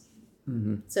flaws.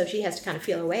 So she has to kind of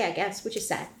feel her way, I guess, which is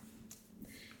sad.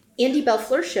 Andy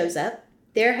Belfleur shows up.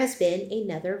 There has been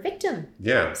another victim,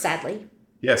 Yeah. sadly.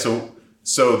 Yeah, so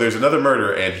there's another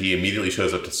murder, and he immediately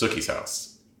shows up to Sookie's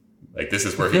house. Like, this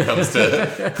is where he comes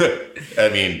to... I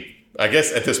mean, I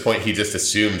guess at this point he just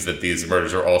assumes that these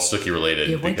murders are all Sookie related.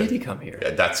 Yeah, why did he come here?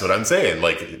 That's what I'm saying.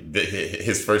 Like,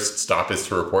 his first stop is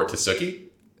to report to Sookie.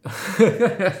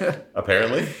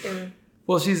 Apparently.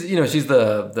 Well, she's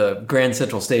the Grand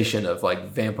Central Station of like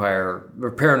vampire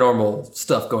or paranormal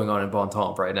stuff going on in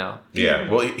Bontemps right now. Yeah,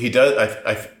 well, he does...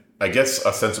 I guess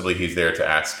ostensibly he's there to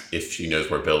ask if she knows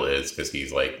where Bill is, because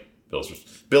he's like...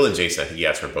 Bill and Jason, I think he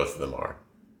asked where both of them are.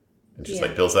 And she's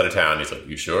like, Bill's out of town. He's like,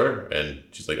 you sure? And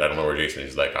she's like, I don't know where Jason is.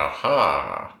 He's like,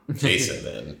 aha, Jason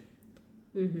then.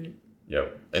 Mm-hmm.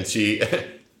 Yep. And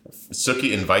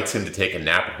Sookie invites him to take a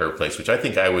nap at her place, which I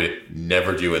think I would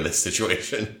never do in this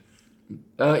situation.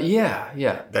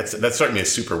 Yeah. That's starting me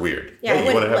as super weird. Yeah, I Hey, you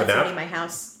want wouldn't to have let a somebody in nap? my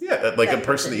house. Yeah, like a That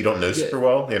person that you don't know super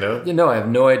well, I have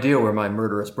no idea where my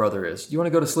murderous brother is. Do you want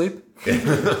to go to sleep?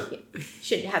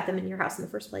 Shouldn't have them in your house in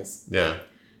the first place. Yeah.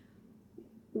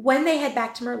 When they head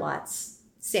back to Merlotte's,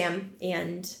 Sam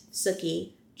and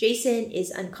Sookie, Jason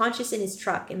is unconscious in his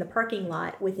truck in the parking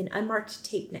lot with an unmarked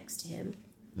tape next to him.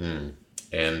 And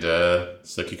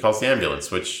Sookie calls the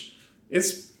ambulance, which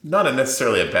is not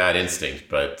necessarily a bad instinct,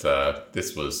 but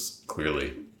this was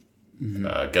clearly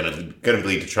gonna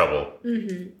lead to trouble.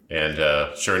 Mm-hmm.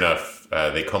 And sure enough,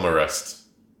 they coma arrest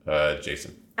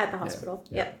Jason. At the hospital.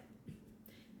 Yep.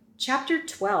 Chapter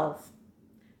 12.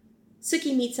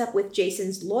 Sookie meets up with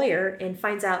Jason's lawyer and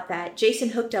finds out that Jason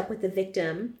hooked up with the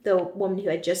victim, the woman who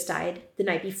had just died the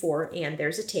night before, and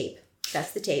there's a tape.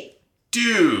 That's the tape.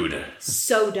 Dude!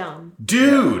 So dumb.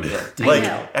 Dude! Like, I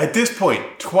know. at this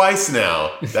point, twice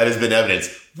now, that has been evidence.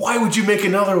 Why would you make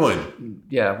another one?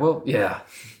 Yeah, well, yeah.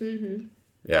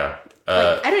 Yeah.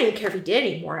 I don't even care if he did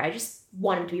anymore. I just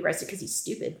want him to be arrested because he's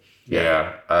stupid.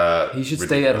 Yeah. He should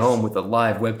stay at home with a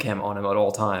live webcam on him at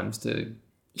all times to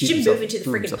He should move into the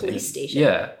freaking police station.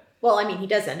 Yeah. Well, I mean, he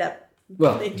does end up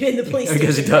Well, in the police I station.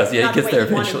 guess he does. Yeah, Not he the gets way there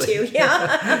you want him eventually. to.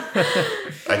 Yeah.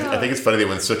 I think it's funny that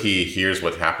when Sookie hears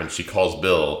what happened, she calls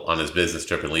Bill on his business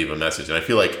trip and leave a message. And I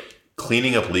feel like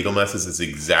cleaning up legal messes is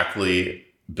exactly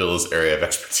Bill's area of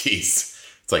expertise.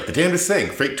 It's like the damnedest thing.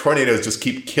 Fake tornadoes just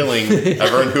keep killing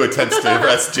everyone who attempts to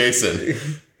arrest Jason.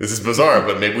 This is bizarre,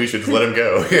 but maybe we should just let him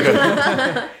go. You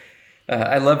know?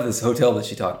 I love this hotel that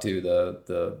she talked to.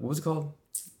 The what was it called?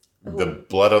 The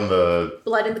blood on the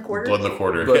Blood in the quarter. blood in the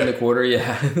quarter. Blood Yeah. in the quarter,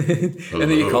 yeah. And then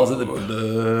he calls it the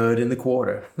blood in the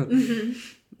quarter.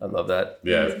 I love that.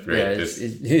 Yeah, it's great. Yeah, Just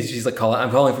she's like, I'm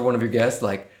calling for one of your guests,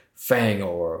 like Fang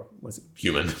or what's it?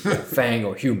 human. Fang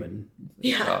or human.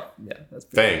 Yeah. Oh, yeah, that's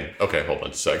pretty Fang. Okay, hold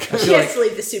on just a second. She feel has to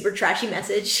leave the super trashy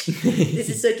message. This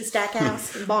is Sookie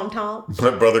Stackhouse and Bon Tom. My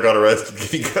brother got arrested.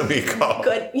 Can you give me a call?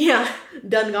 Good. Yeah.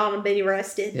 Done gone and been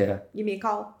arrested. Yeah. Give me a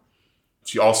call.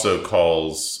 She also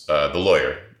calls the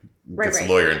lawyer. Right, Gets right.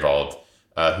 the lawyer involved,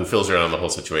 who fills her in on the whole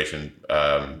situation.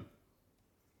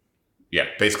 Yeah,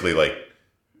 basically, like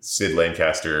Sid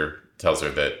Lancaster tells her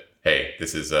that, hey,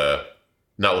 this is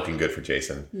not looking good for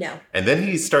Jason. No. And then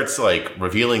he starts like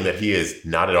revealing that he is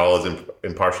not at all as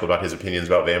impartial about his opinions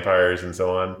about vampires and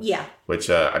so on. Yeah. Which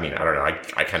I mean, I don't know.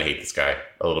 I kind of hate this guy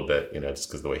a little bit, you know, just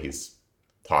because the way he's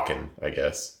talking, I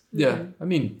guess. Yeah, I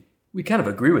mean, we kind of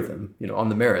agree with him, on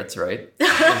the merits, right?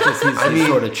 It's just he's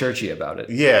sort of churchy about it.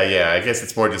 Yeah. I guess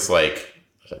it's more just like,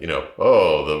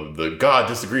 the God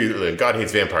disagrees, God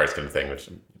hates vampires kind of thing. Which,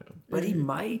 But he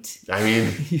might, I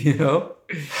mean,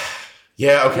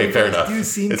 yeah, okay, fair enough. do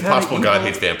seem It's kinda possible God evil.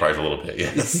 hates vampires a little bit.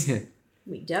 Yes.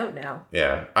 We don't know.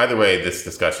 Yeah. Either way, this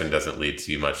discussion doesn't lead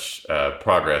to much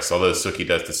progress. Although Sookie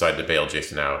does decide to bail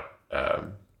Jason out,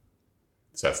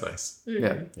 so that's nice.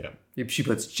 Yeah. She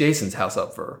puts Jason's house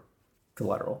up for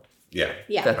collateral. Yeah.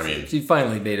 Yeah. That's, I mean- she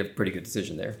finally made a pretty good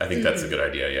decision there. I think that's a good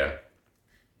idea. Yeah.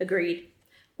 Agreed.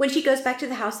 When she goes back to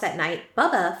the house that night,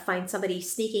 Bubba finds somebody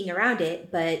sneaking around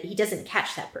it, but he doesn't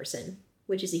catch that person,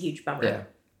 which is a huge bummer. Yeah.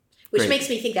 Which Great. makes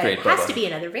me think that Great it has Bubba. to be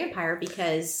another vampire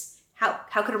because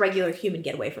how could a regular human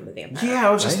get away from a vampire? Yeah,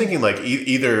 I was just Right? thinking like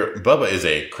either Bubba is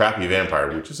a crappy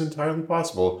vampire, which is entirely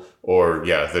possible, or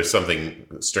there's something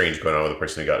strange going on with the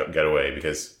person who got away.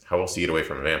 Because how else do you get away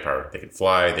from a vampire? They can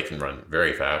fly, they can run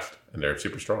very fast, and they're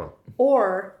super strong.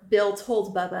 Or Bill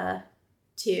told Bubba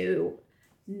to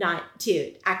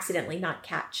accidentally not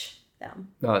catch them.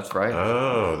 No, that's right.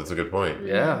 Oh, that's a good point.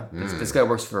 Yeah. This guy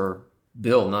works for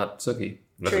Bill, not Sookie.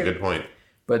 That's True. a good point.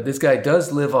 But this guy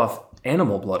does live off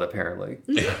animal blood, apparently,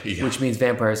 Yeah. which means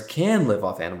vampires can live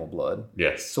off animal blood.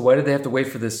 Yes. So why did they have to wait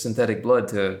for this synthetic blood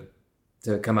to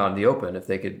come out in the open? If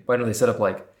they could, why don't they set up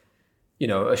like,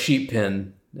 a sheep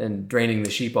pen and draining the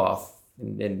sheep off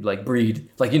and like breed,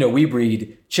 like, we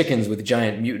breed chickens with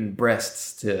giant mutant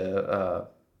breasts to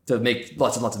make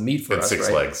lots and lots of meat for And us, 6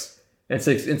 right? legs. And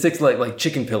six like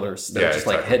chicken pillars that Yeah, are just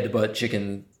like exactly. head to butt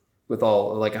chicken with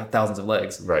all like thousands of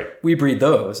legs. Right. We breed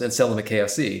those and sell them at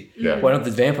KFC. Yeah. Why don't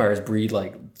the vampires breed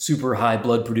like super high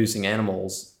blood producing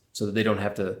animals so that they don't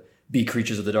have to be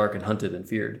creatures of the dark and hunted and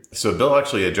feared? So Bill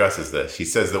actually addresses this. He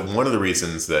says that one of the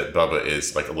reasons that Bubba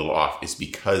is like a little off is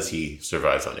because he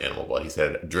survives on animal blood. He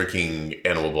said drinking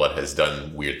animal blood has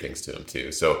done weird things to him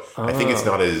too. So I think it's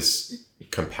not as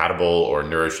compatible or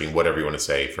nourishing, whatever you want to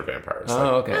say, for vampires.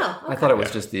 Oh, okay. Oh, I thought it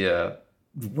was just the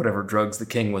whatever drugs the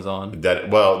king was on.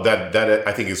 That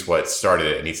I think is what started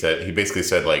it. And he basically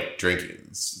said like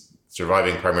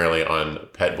surviving primarily on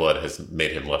pet blood has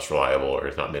made him less reliable, or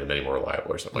has not made him any more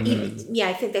reliable, or something like that. Yeah,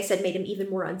 I think they said made him even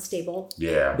more unstable.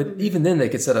 Yeah. But even then, they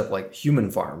could set up like human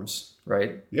farms,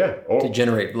 right, Yeah. to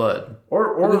generate blood.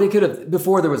 Or I mean, they could have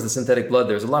before there was the synthetic blood.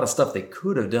 There was a lot of stuff they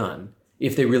could have done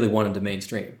if they really wanted to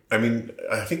mainstream. I mean,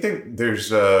 I think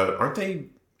there's aren't they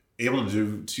able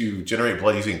to generate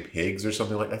blood using pigs or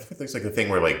something like that? I think there's like a thing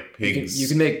where like pigs. You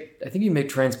can make. I think you can make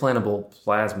transplantable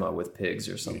plasma with pigs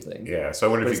or something. Yeah, so I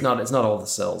wonder But if it's not all the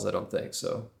cells. I don't think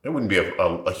so. it wouldn't be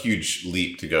a huge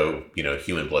leap to go,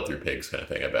 human blood through pigs kind of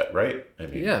thing. I bet, right? I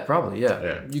mean, Yeah, probably. Yeah.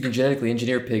 Yeah. You can genetically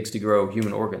engineer pigs to grow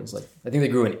human organs. Like I think they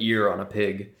grew an ear on a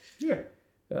pig. yeah.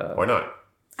 Why not?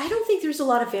 I don't think there's a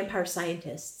lot of vampire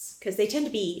scientists because they tend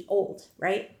to be old,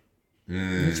 right?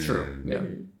 It's true. Yeah.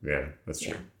 Yeah, that's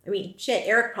true. I mean, shit,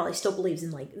 Eric probably still believes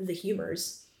in like the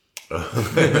humors.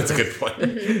 That's a good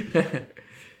point.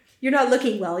 You're not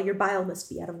looking well. Your bile must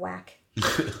be out of whack.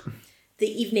 The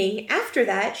evening after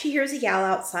that, she hears a yowl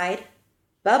outside.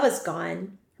 Bubba's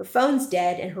gone. Her phone's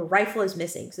dead, and her rifle is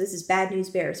missing. So this is bad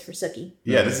news bears for Sookie.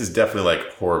 Yeah, this is definitely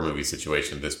like horror movie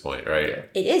situation at this point, right? Yeah.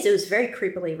 It is. It was very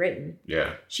creepily written.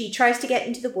 Yeah. She tries to get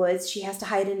into the woods. She has to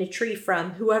hide in a tree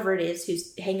from whoever it is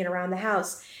who's hanging around the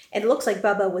house. And it looks like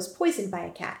Bubba was poisoned by a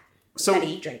cat. So, had to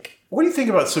eat, drink. what do you think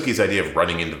about Sookie's idea of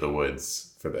running into the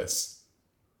woods for this,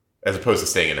 as opposed to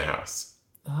staying in the house?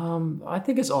 I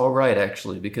think it's all right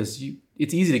actually because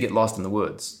it's easy to get lost in the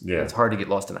woods. Yeah. It's hard to get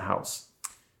lost in a house,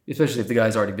 especially if the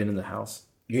guy's already been in the house.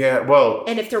 Yeah, well,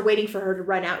 And if they're waiting for her to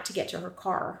run out to get to her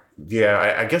car.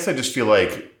 yeah, I guess I just feel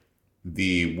like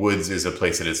the woods is a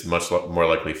place that is much more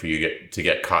likely for you to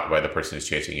get caught by the person who's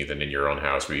chasing you than in your own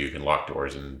house, where you can lock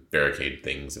doors and barricade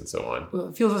things and so on. Well,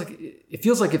 it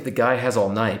feels like if the guy has all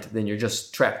night, then you're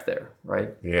just trapped there, right?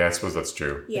 Yeah, I suppose that's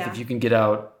true. Yeah. If you can get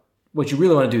out, what you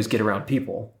really want to do is get around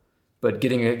people, but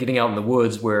getting out in the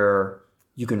woods where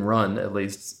you can run at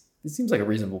least, it seems like a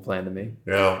reasonable plan to me.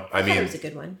 Yeah, I I thought it mean, was a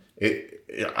good one.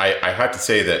 I have to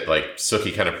say that like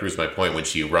Sookie kind of proves my point when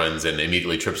she runs and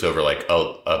immediately trips over like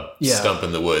a Yeah. stump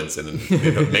in the woods and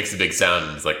then makes a big sound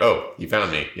and it's like, oh, you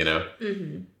found me, you know.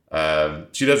 Mm-hmm.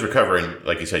 She does recover and,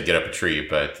 like you said, get up a tree,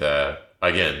 but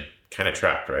again, kind of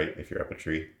trapped, right? If you're up a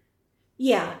tree.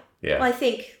 Yeah. Yeah. Well, I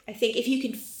think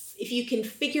if you can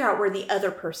figure out where the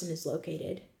other person is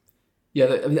located.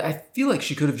 Yeah, I mean, I feel like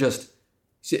she could have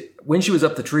when she was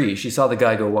up the tree, she saw the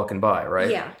guy go walking by, right?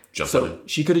 Yeah. Jump on So it.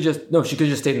 she could have just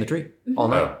stayed in the tree all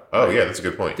night. Oh, yeah, that's a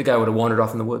good point. The guy would have wandered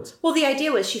off in the woods. Well, the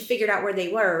idea was she figured out where they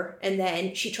were, and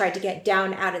then she tried to get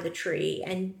down out of the tree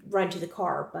and run to the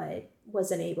car, but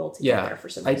wasn't able to get Yeah, there for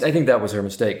some I reason. think that was her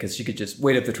mistake because she could just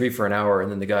wait up the tree for an hour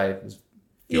and then the guy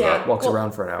walks well,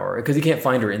 around for an hour because he can't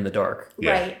find her in the dark.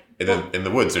 Yeah. Right. And then in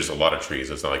the woods, there's a lot of trees.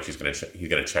 It's not like he's gonna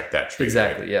check that tree.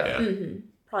 Exactly, right? yeah. Mm-hmm.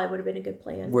 Probably would have been a good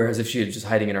plan. Whereas if she had just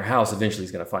hiding in her house, eventually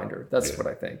he's going to find her. That's Yeah. what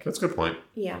I think. That's a good point.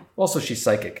 Yeah. Also, she's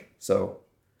psychic, so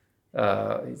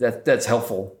that's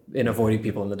helpful in avoiding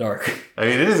people in the dark. I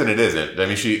mean, it is and it isn't. I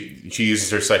mean, she uses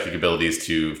her psychic abilities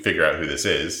to figure out who this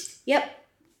is. Yep.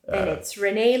 And it's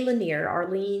Renee Lanier,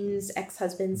 Arlene's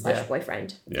ex-husband /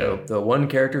 boyfriend. Yeah. The one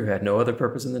character who had no other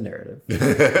purpose in the narrative.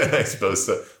 I suppose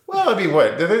so. Well, I mean,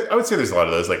 I would say there's a lot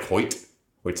of those. Like Hoyt.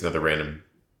 Hoyt's another random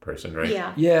person, right?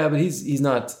 Yeah. Yeah, but he's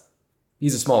not.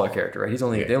 He's a smaller character, right?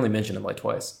 Yeah. They only mention him like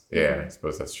twice. Yeah, I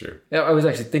suppose that's true. Yeah, I was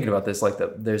actually thinking about this. Like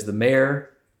there's the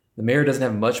mayor. The mayor doesn't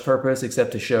have much purpose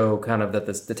except to show kind of that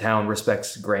the town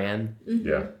respects Gran.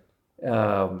 Yeah.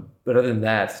 But other than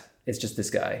that, it's just this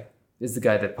guy. It's the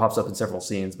guy that pops up in several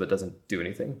scenes but doesn't do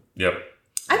anything. Yep.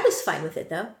 I was fine with it,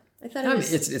 though. I thought it I mean,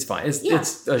 was... it's fine. It's Yeah.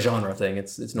 it's a genre thing.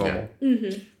 It's normal.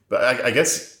 But I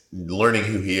guess learning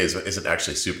who he is isn't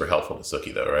actually super helpful to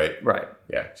Sookie, though, right? Right.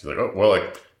 Yeah. She's like, oh,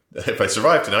 well, if I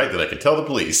survive tonight, then I can tell the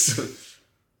police.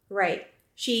 Right.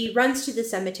 She runs to the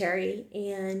cemetery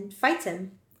and fights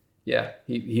him. Yeah.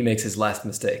 He makes his last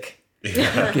mistake.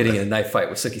 Yeah. Getting in a knife fight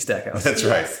with Sookie Stackhouse. That's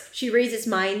right. She raises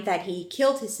mind that he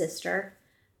killed his sister,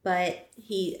 but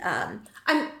he...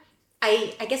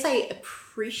 I guess I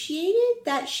appreciated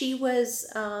that she was...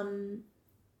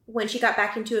 when she got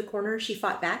back into a corner, she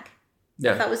fought back.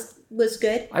 Yeah. That was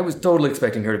good. I was totally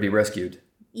expecting her to be rescued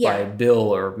Yeah. by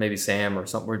Bill or maybe Sam or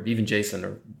something, or even Jason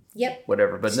or Yep.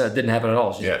 whatever. But no, it didn't happen at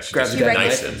all. She Yeah, she grabs just the She guy's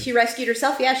knifes knife. him. She rescued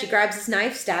herself. Yeah, she grabs his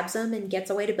knife, stabs him, and gets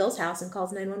away to Bill's house and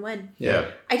calls 911.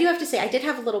 Yeah. I do have to say, I did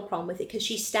have a little problem with it because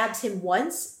she stabs him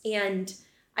once, and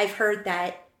I've heard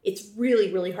that it's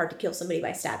really, really hard to kill somebody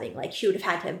by stabbing. Like, she would have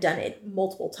had to have done it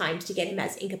multiple times to get him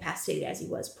as incapacitated as he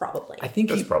was, probably. I think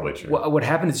That's probably true. What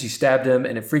happened is she stabbed him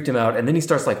and it freaked him out, and then he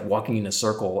starts like walking in a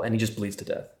circle and he just bleeds to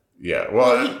death. Yeah.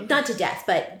 Well, Not to death,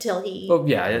 but till he... Well,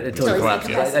 yeah, until Until he he's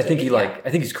collapses. I think incapacitated, I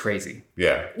think he's crazy.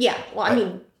 yeah. Yeah, well, I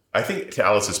mean... I think to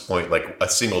Alice's point, like a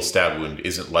single stab wound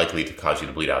isn't likely to cause you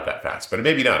to bleed out that fast. But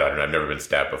maybe not. I don't know. I've never been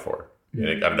stabbed before. And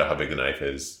I don't know how big the knife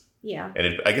is. Yeah.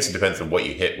 And I guess it depends on what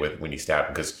you hit with when you stab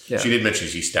him. Because Yeah. she did mention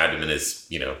she stabbed him in his,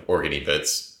 organy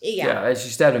bits. Yeah. Yeah, she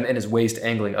stabbed him in his waist,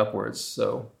 angling upwards.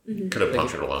 So Could have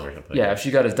punctured a lung or something. yeah, if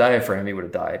she got his diaphragm, he would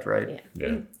have died, right? Yeah.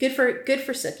 Yeah. Good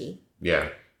for Sookie. Yeah.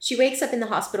 She wakes up in the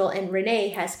hospital and Renee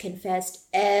has confessed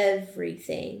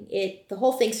everything. The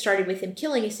whole thing started with him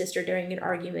killing his sister during an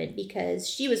argument because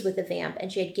she was with a vamp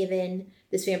and she had given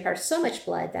this vampire so much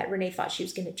blood that Renee thought she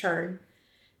was going to turn.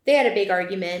 They had a big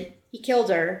argument. He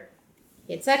killed her.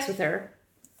 He had sex with her.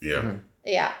 Yeah.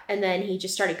 Yeah. And then he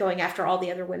just started going after all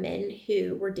the other women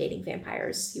who were dating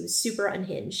vampires. He was super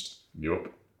unhinged. Yep.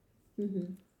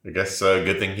 I guess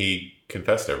good thing he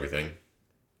confessed everything.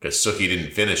 Because Sookie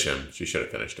didn't finish him. She should have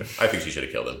finished him. I think she should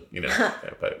have killed him. Yeah,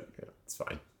 but it's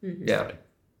fine. Yeah.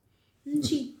 And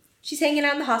she's hanging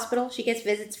out in the hospital. She gets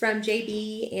visits from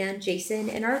JB and Jason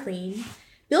and Arlene.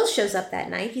 Bill shows up that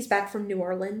night. He's back from New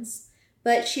Orleans.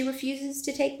 But she refuses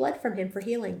to take blood from him for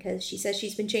healing because she says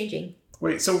she's been changing.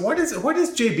 Wait, so why does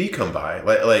JB come by?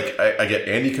 Like I get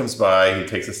Andy comes by, he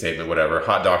takes a statement, whatever.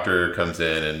 Hot doctor comes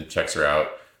in and checks her out.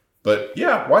 But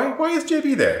yeah, why is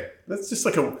JB there? That's just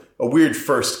like a weird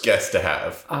first guess to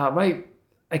have.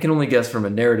 I can only guess from a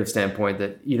narrative standpoint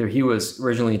that either he was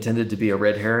originally intended to be a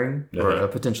red herring or a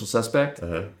potential suspect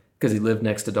because he lived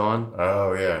next to Dawn.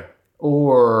 Oh, yeah.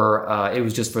 Or it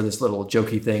was just for this little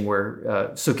jokey thing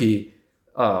where Sookie,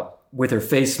 with her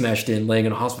face smashed in, laying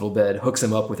in a hospital bed, hooks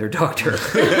him up with her doctor.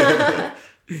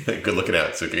 Good looking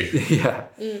out, Sookie. Yeah.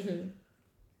 Mm-hmm.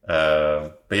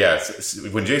 But yeah,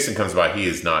 when Jason comes by, he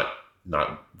is not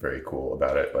very cool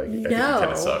about it. Like, I think he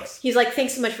kind of sucks. He's like,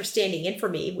 thanks so much for standing in for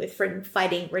me from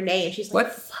fighting Renee. And she's like,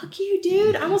 What? Fuck you,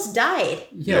 dude. I almost died.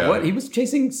 Yeah, what? He was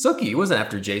chasing Sookie. He wasn't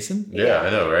after Jason. Yeah,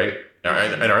 I know, right?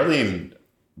 And Arlene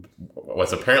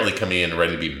was apparently coming in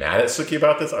ready to be mad at Sookie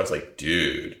about this. I was like,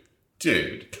 dude,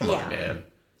 come on, man.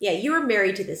 Yeah, you were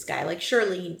married to this guy. Like,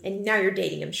 surely, and now you're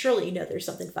dating him. Surely you know there's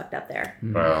something fucked up there.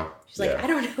 Well, She's like, I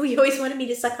don't know. You always wanted me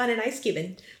to suck on an ice cube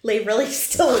and lay really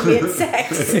still and we had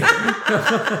sex.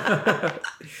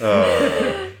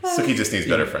 Sookie just needs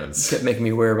better friends. Kept making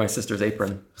me wear my sister's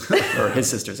apron. Or his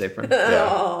sister's apron.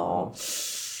 Oh.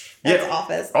 That's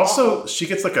office. Also, she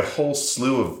gets like a whole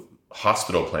slew of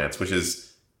hospital plants, which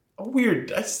is a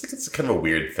weird... I just think it's kind of a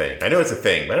weird thing. I know it's a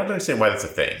thing, but I don't understand why that's a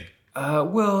thing.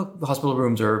 Well, the hospital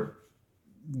rooms are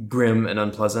grim and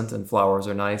unpleasant, and flowers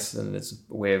are nice, and it's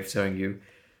a way of showing you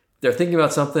they're thinking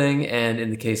about something. And in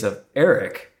the case of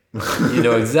Eric, you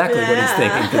know exactly what he's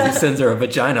thinking because he sends her a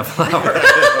vagina flower.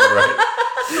 Right.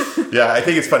 Yeah, I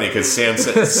think it's funny because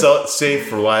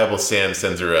safe, reliable Sam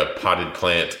sends her a potted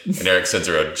plant, and Eric sends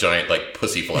her a giant like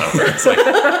pussy flower. It's like,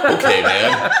 okay,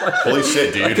 man, holy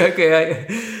shit, dude. Okay,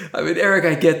 I mean, Eric,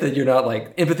 I get that you're not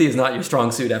like empathy is not your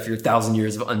strong suit after your 1,000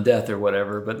 years of undeath or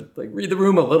whatever, but like read the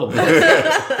room a little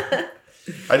bit.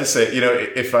 I just say,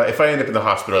 if I end up in the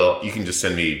hospital, you can just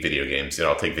send me video games, and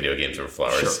I'll take video games over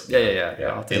flowers. Sure. Yeah.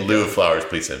 I'll take in lieu of flowers,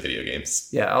 please send video games.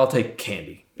 Yeah, I'll take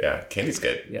candy. Yeah, candy's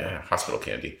good. Yeah, hospital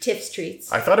candy. Tips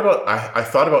treats. I thought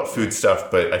about food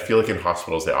stuff, but I feel like in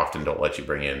hospitals they often don't let you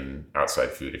bring in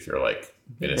outside food if you're like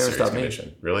in a serious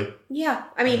condition. Really? Yeah,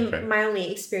 I mean, my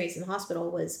only experience in the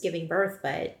hospital was giving birth,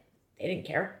 but they didn't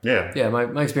care. Yeah.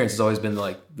 My experience has always been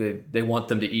like they want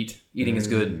them to eat. Eating is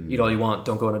good. Eat all you want.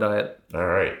 Don't go on a diet. All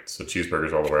right. So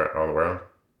cheeseburgers all the way around.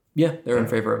 Yeah, they're in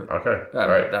favor of it. Okay. All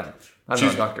right. I'm not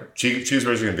a doctor.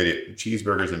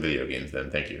 Cheeseburgers and video games.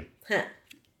 Then thank you. Huh.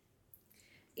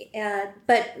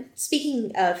 But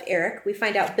speaking of Eric, we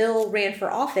find out Bill ran for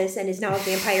office and is now a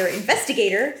vampire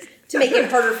investigator to make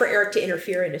it harder for Eric to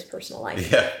interfere in his personal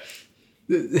life. Yeah.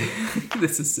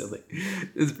 This is silly.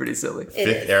 This is pretty silly.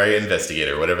 Fifth area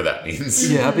investigator, whatever that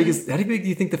means. Yeah, how big do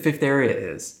you think the fifth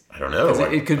area is? I don't know.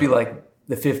 It could be like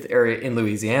the fifth area in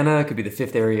Louisiana. It could be the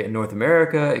fifth area in North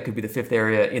America. It could be the fifth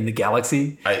area in the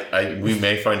galaxy. We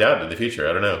may find out in the future.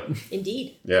 I don't know.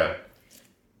 Indeed. Yeah.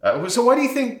 So why do you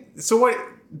think?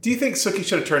 Do you think Sookie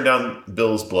should have turned down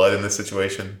Bill's blood in this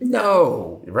situation?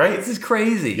 No. Right? This is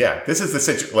crazy. Yeah. This is the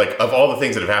situation. Like, of all the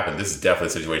things that have happened, this is definitely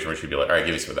a situation where she'd be like, all right,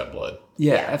 give me some of that blood.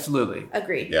 Yeah, absolutely.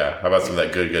 Agreed. Yeah. How about some of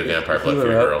that good vampire blood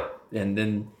for your girl?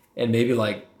 And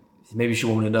maybe she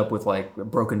won't end up with like a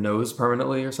broken nose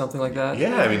permanently or something like that.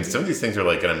 Yeah. I mean, some of these things are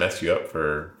like going to mess you up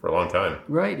for a long time.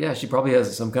 Right. Yeah. She probably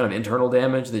has some kind of internal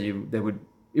damage that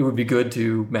it would be good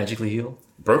to magically heal.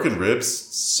 Broken ribs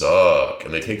suck,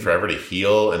 and they take forever to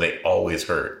heal, and they always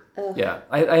hurt. Yeah,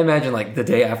 I imagine like the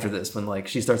day after this, when like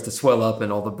she starts to swell up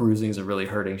and all the bruisings are really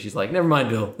hurting, she's like, "Never mind,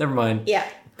 Bill. Never mind. Yeah,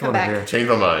 come back. Here. Change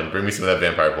my mind. Bring me some of that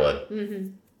vampire blood." Mm-hmm.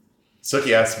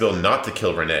 Sookie asks Bill not to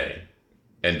kill Renee,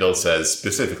 and Bill says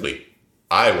specifically,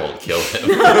 "I won't kill him."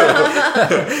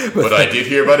 But I did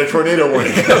hear about a tornado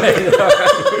warning.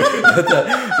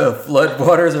 The flood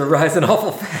waters are rising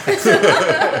awful fast.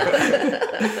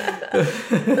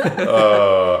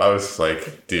 I was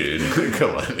like, dude,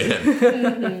 come on, man.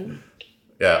 Mm-hmm.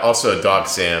 Yeah, also Dog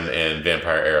Sam and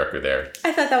Vampire Eric are there.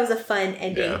 I thought that was a fun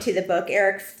ending to the book.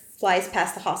 Eric flies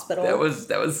past the hospital. That was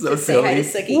so silly. silly. Say hi to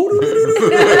Sookie.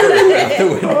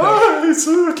 Hi,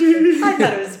 Sookie. I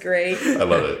thought it was great. I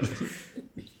love it.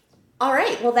 All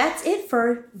right, well, that's it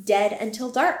for Dead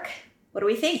Until Dark. What do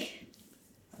we think?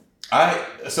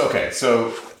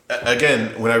 So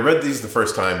again, when I read these the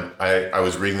first time, I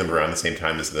was reading them around the same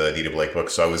time as the Anita Blake book,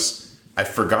 so I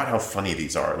forgot how funny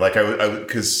these are. Like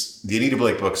because the Anita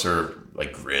Blake books are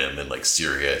like grim and like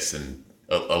serious and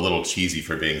a little cheesy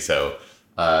for being so.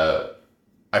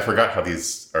 I forgot how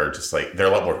these are just like they're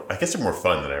a lot more. I guess they're more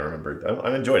fun than I remembered.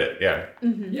 I enjoyed it. Yeah.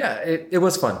 Mm-hmm. Yeah, it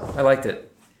was fun. I liked it.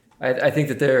 I think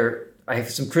that I have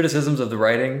some criticisms of the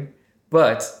writing,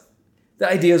 but the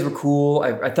ideas were cool.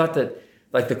 I thought that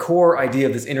like the core idea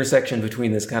of this intersection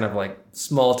between this kind of like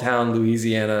small town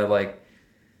Louisiana, like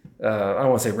I don't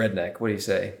want to say redneck. What do you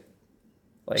say?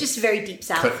 Like, Just very deep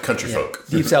south. Country folk.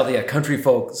 Deep South, yeah, country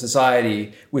folk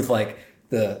society with like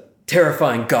the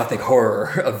terrifying gothic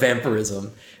horror of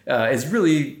vampirism. It's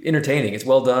really entertaining. It's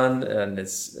well done, and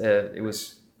it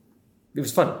was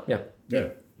fun. Yeah. Yeah.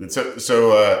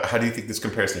 So how do you think this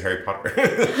compares to Harry Potter?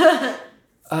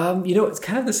 It's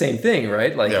kind of the same thing,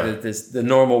 right? Like the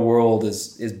normal world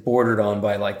is bordered on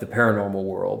by like the paranormal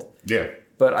world. Yeah.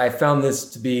 But I found this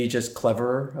to be just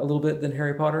cleverer a little bit than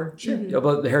Harry Potter. Sure.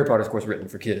 But the Harry Potter is, of course, written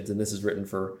for kids, and this is written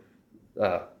for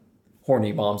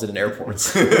horny moms in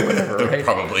airports. Whatever, right?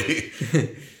 Probably.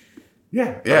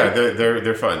 Yeah.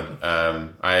 They're fun.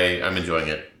 I'm enjoying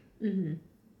it. Mm-hmm.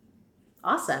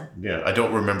 Awesome. Yeah, I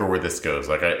don't remember where this goes.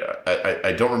 Like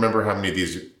I don't remember how many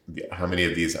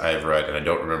of these I've read, and I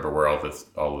don't remember where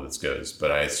all of this goes. But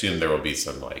I assume there will be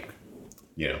some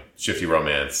shifty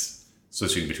romance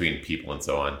switching between people and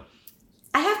so on.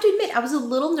 I have to admit, I was a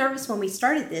little nervous when we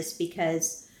started this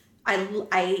because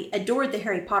I adored the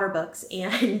Harry Potter books,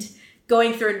 and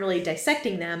going through and really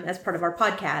dissecting them as part of our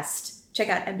podcast, check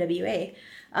out MWA,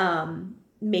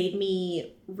 made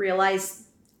me realize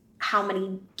how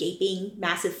many gaping,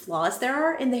 massive flaws there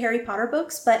are in the Harry Potter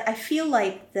books. But I feel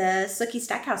like the Sookie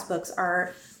Stackhouse books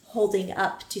are holding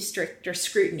up to stricter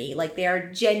scrutiny. Like, they are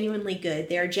genuinely good.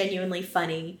 They are genuinely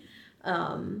funny.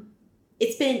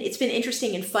 It's been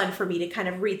interesting and fun for me to kind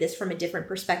of read this from a different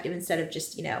perspective instead of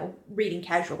just, reading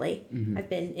casually. Mm-hmm. I've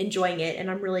been enjoying it, and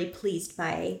I'm really pleased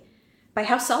by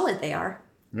how solid they are.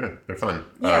 Yeah, they're fun.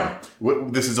 Yeah.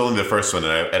 This is only the first one,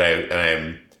 and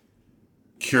I'm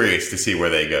curious to see where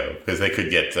they go, because they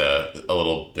could get a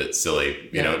little bit silly.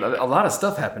 You know, a lot of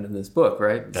stuff happened in this book,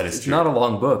 right? That is it's true. Not a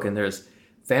long book, and there's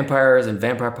vampires and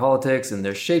vampire politics, and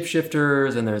there's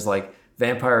shapeshifters, and there's like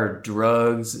vampire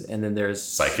drugs, and then there's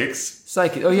psychics.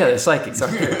 Oh yeah, there's psychics.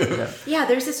 Yeah,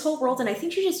 there's this whole world, and I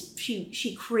think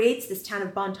she creates this town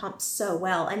of Bon Temps so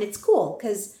well, and it's cool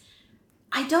because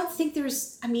I don't think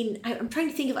I'm trying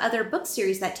to think of other book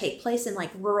series that take place in like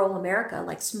rural America,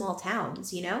 like small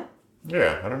towns,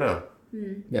 Yeah, I don't know.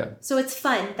 Mm. Yeah. So it's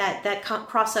fun that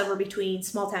crossover between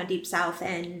small town Deep South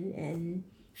and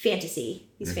fantasy,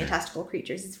 these fantastical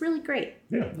creatures. It's really great.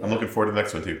 Yeah, I'm looking forward to the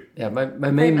next one too. Yeah,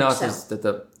 my main knock is that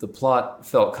the plot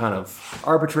felt kind of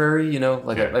arbitrary,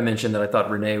 I mentioned that I thought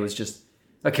Renee was just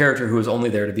a character who was only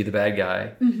there to be the bad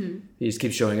guy. Mm-hmm. He just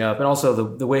keeps showing up. And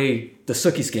also the way the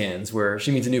Sookie scans, where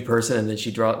she meets a new person and then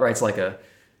she writes like a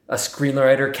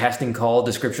screenwriter casting call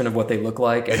description of what they look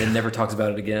like and then never talks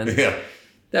about it again. Yeah.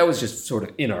 That was just sort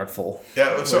of inartful.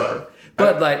 Yeah, so...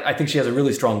 But I think she has a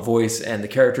really strong voice, and the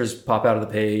characters pop out of the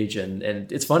page, and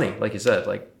it's funny, like you said,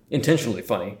 like intentionally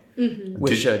funny. Mm-hmm.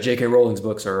 Which J.K. Rowling's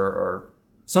books are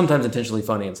sometimes intentionally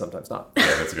funny and sometimes not. Yeah,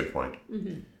 that's a good point.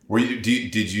 Mm-hmm.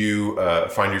 Did you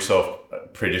find yourself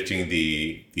predicting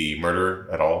the murder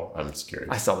at all? I'm just curious.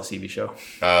 I saw the CB show.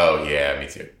 Oh yeah, me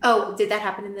too. Oh, did that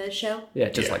happen in the show? Yeah,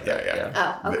 like that.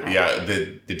 Yeah. Oh,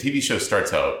 okay. The TV show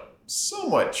starts out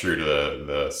somewhat true to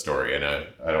the story, and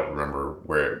I don't remember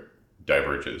where it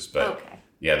diverges, but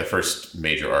yeah, the first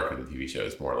major arc of the TV show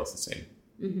is more or less the same.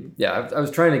 Mm-hmm. Yeah, I was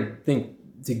trying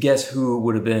to guess who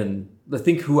would have been. I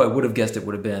think who I would have guessed it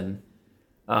would have been,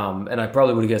 and I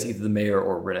probably would have guessed either the mayor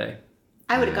or Renee.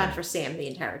 I would have gone for Sam the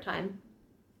entire time.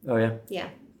 Oh yeah. Yeah.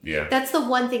 Yeah. That's the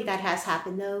one thing that has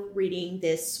happened though. Reading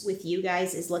this with you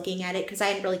guys is looking at it because I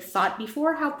hadn't really thought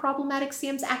before how problematic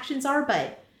Sam's actions are,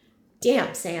 but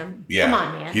damn, Sam, come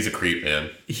on, man. He's a creep, man.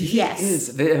 He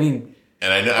is. I mean.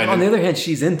 And I know. On the other hand,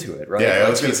 she's into it, right? Yeah, I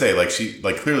was gonna say,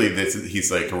 clearly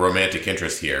he's like a romantic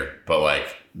interest here, but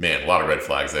man, a lot of red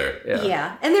flags there.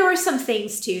 Yeah, and there were some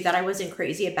things too that I wasn't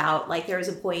crazy about. Like there was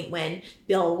a point when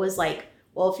Bill was like,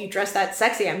 "Well, if you dress that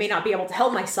sexy, I may not be able to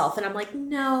help myself," and I'm like,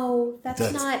 "No,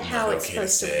 that's not how it's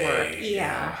supposed to work."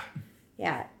 Yeah,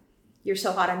 you're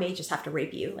so hot, I may just have to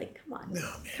rape you. Like, come on, no,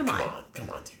 man, come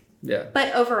on, dude. Yeah.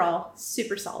 But overall,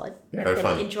 super solid. Yeah, I've been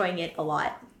fun. enjoying it a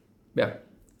lot. Yeah.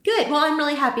 Good. Well, I'm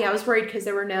really happy. I was worried because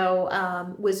there were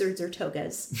no wizards or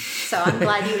togas. So I'm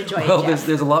glad you enjoyed it, Well, Jeff.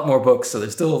 there's a lot more books, so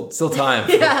there's still time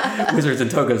for wizards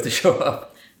and togas to show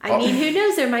up. I mean, who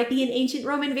knows? There might be an ancient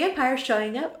Roman vampire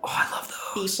showing up. Oh, I love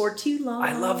those. Before too long.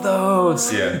 I love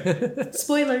those. Yeah.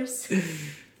 Spoilers.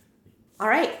 All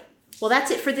right. Well, that's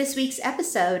it for this week's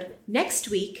episode. Next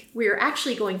week, we're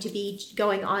actually going to be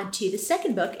going on to the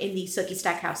second book in the Sookie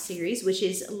Stackhouse series, which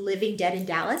is Living Dead in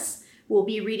Dallas. We'll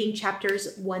be reading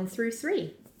chapters 1 through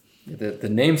 3. The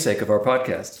namesake of our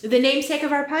podcast. The namesake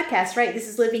of our podcast, right? This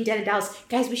is Living Dead in Dallas.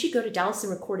 Guys, we should go to Dallas and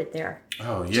record it there.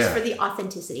 Oh, yeah. Just for the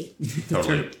authenticity.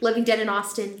 Totally. Living Dead in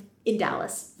Austin, in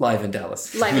Dallas. Live in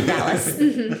Dallas. Live in Dallas.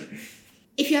 Mm-hmm.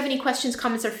 If you have any questions,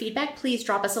 comments, or feedback, please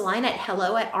drop us a line at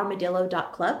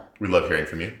hello@armadillo.club. We love hearing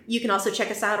from you. You can also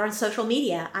check us out on social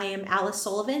media. I am Alice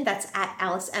Sullivan. That's at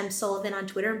Alice M. Sullivan on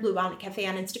Twitter and Blue Bonnet Cafe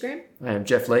on Instagram. I am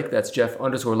Jeff Lake. That's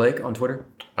Jeff_Lake on Twitter.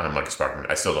 I'm Micah Sparkman.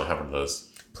 I still don't have one of those.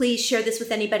 Please share this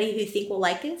with anybody who you think will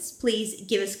like us. Please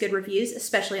give us good reviews,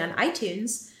 especially on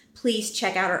iTunes. Please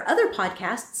check out our other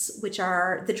podcasts, which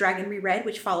are The Dragon Reread,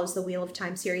 which follows the Wheel of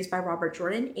Time series by Robert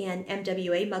Jordan, and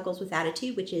MWA, Muggles with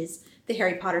Attitude, which is the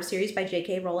Harry Potter series by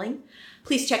J.K. Rowling.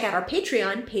 Please check out our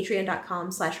Patreon,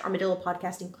 patreon.com/Armadillo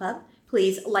Podcasting Club.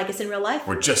 Please like us in real life.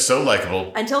 We're just so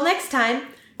likable. Until next time,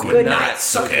 Good night,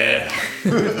 sucker.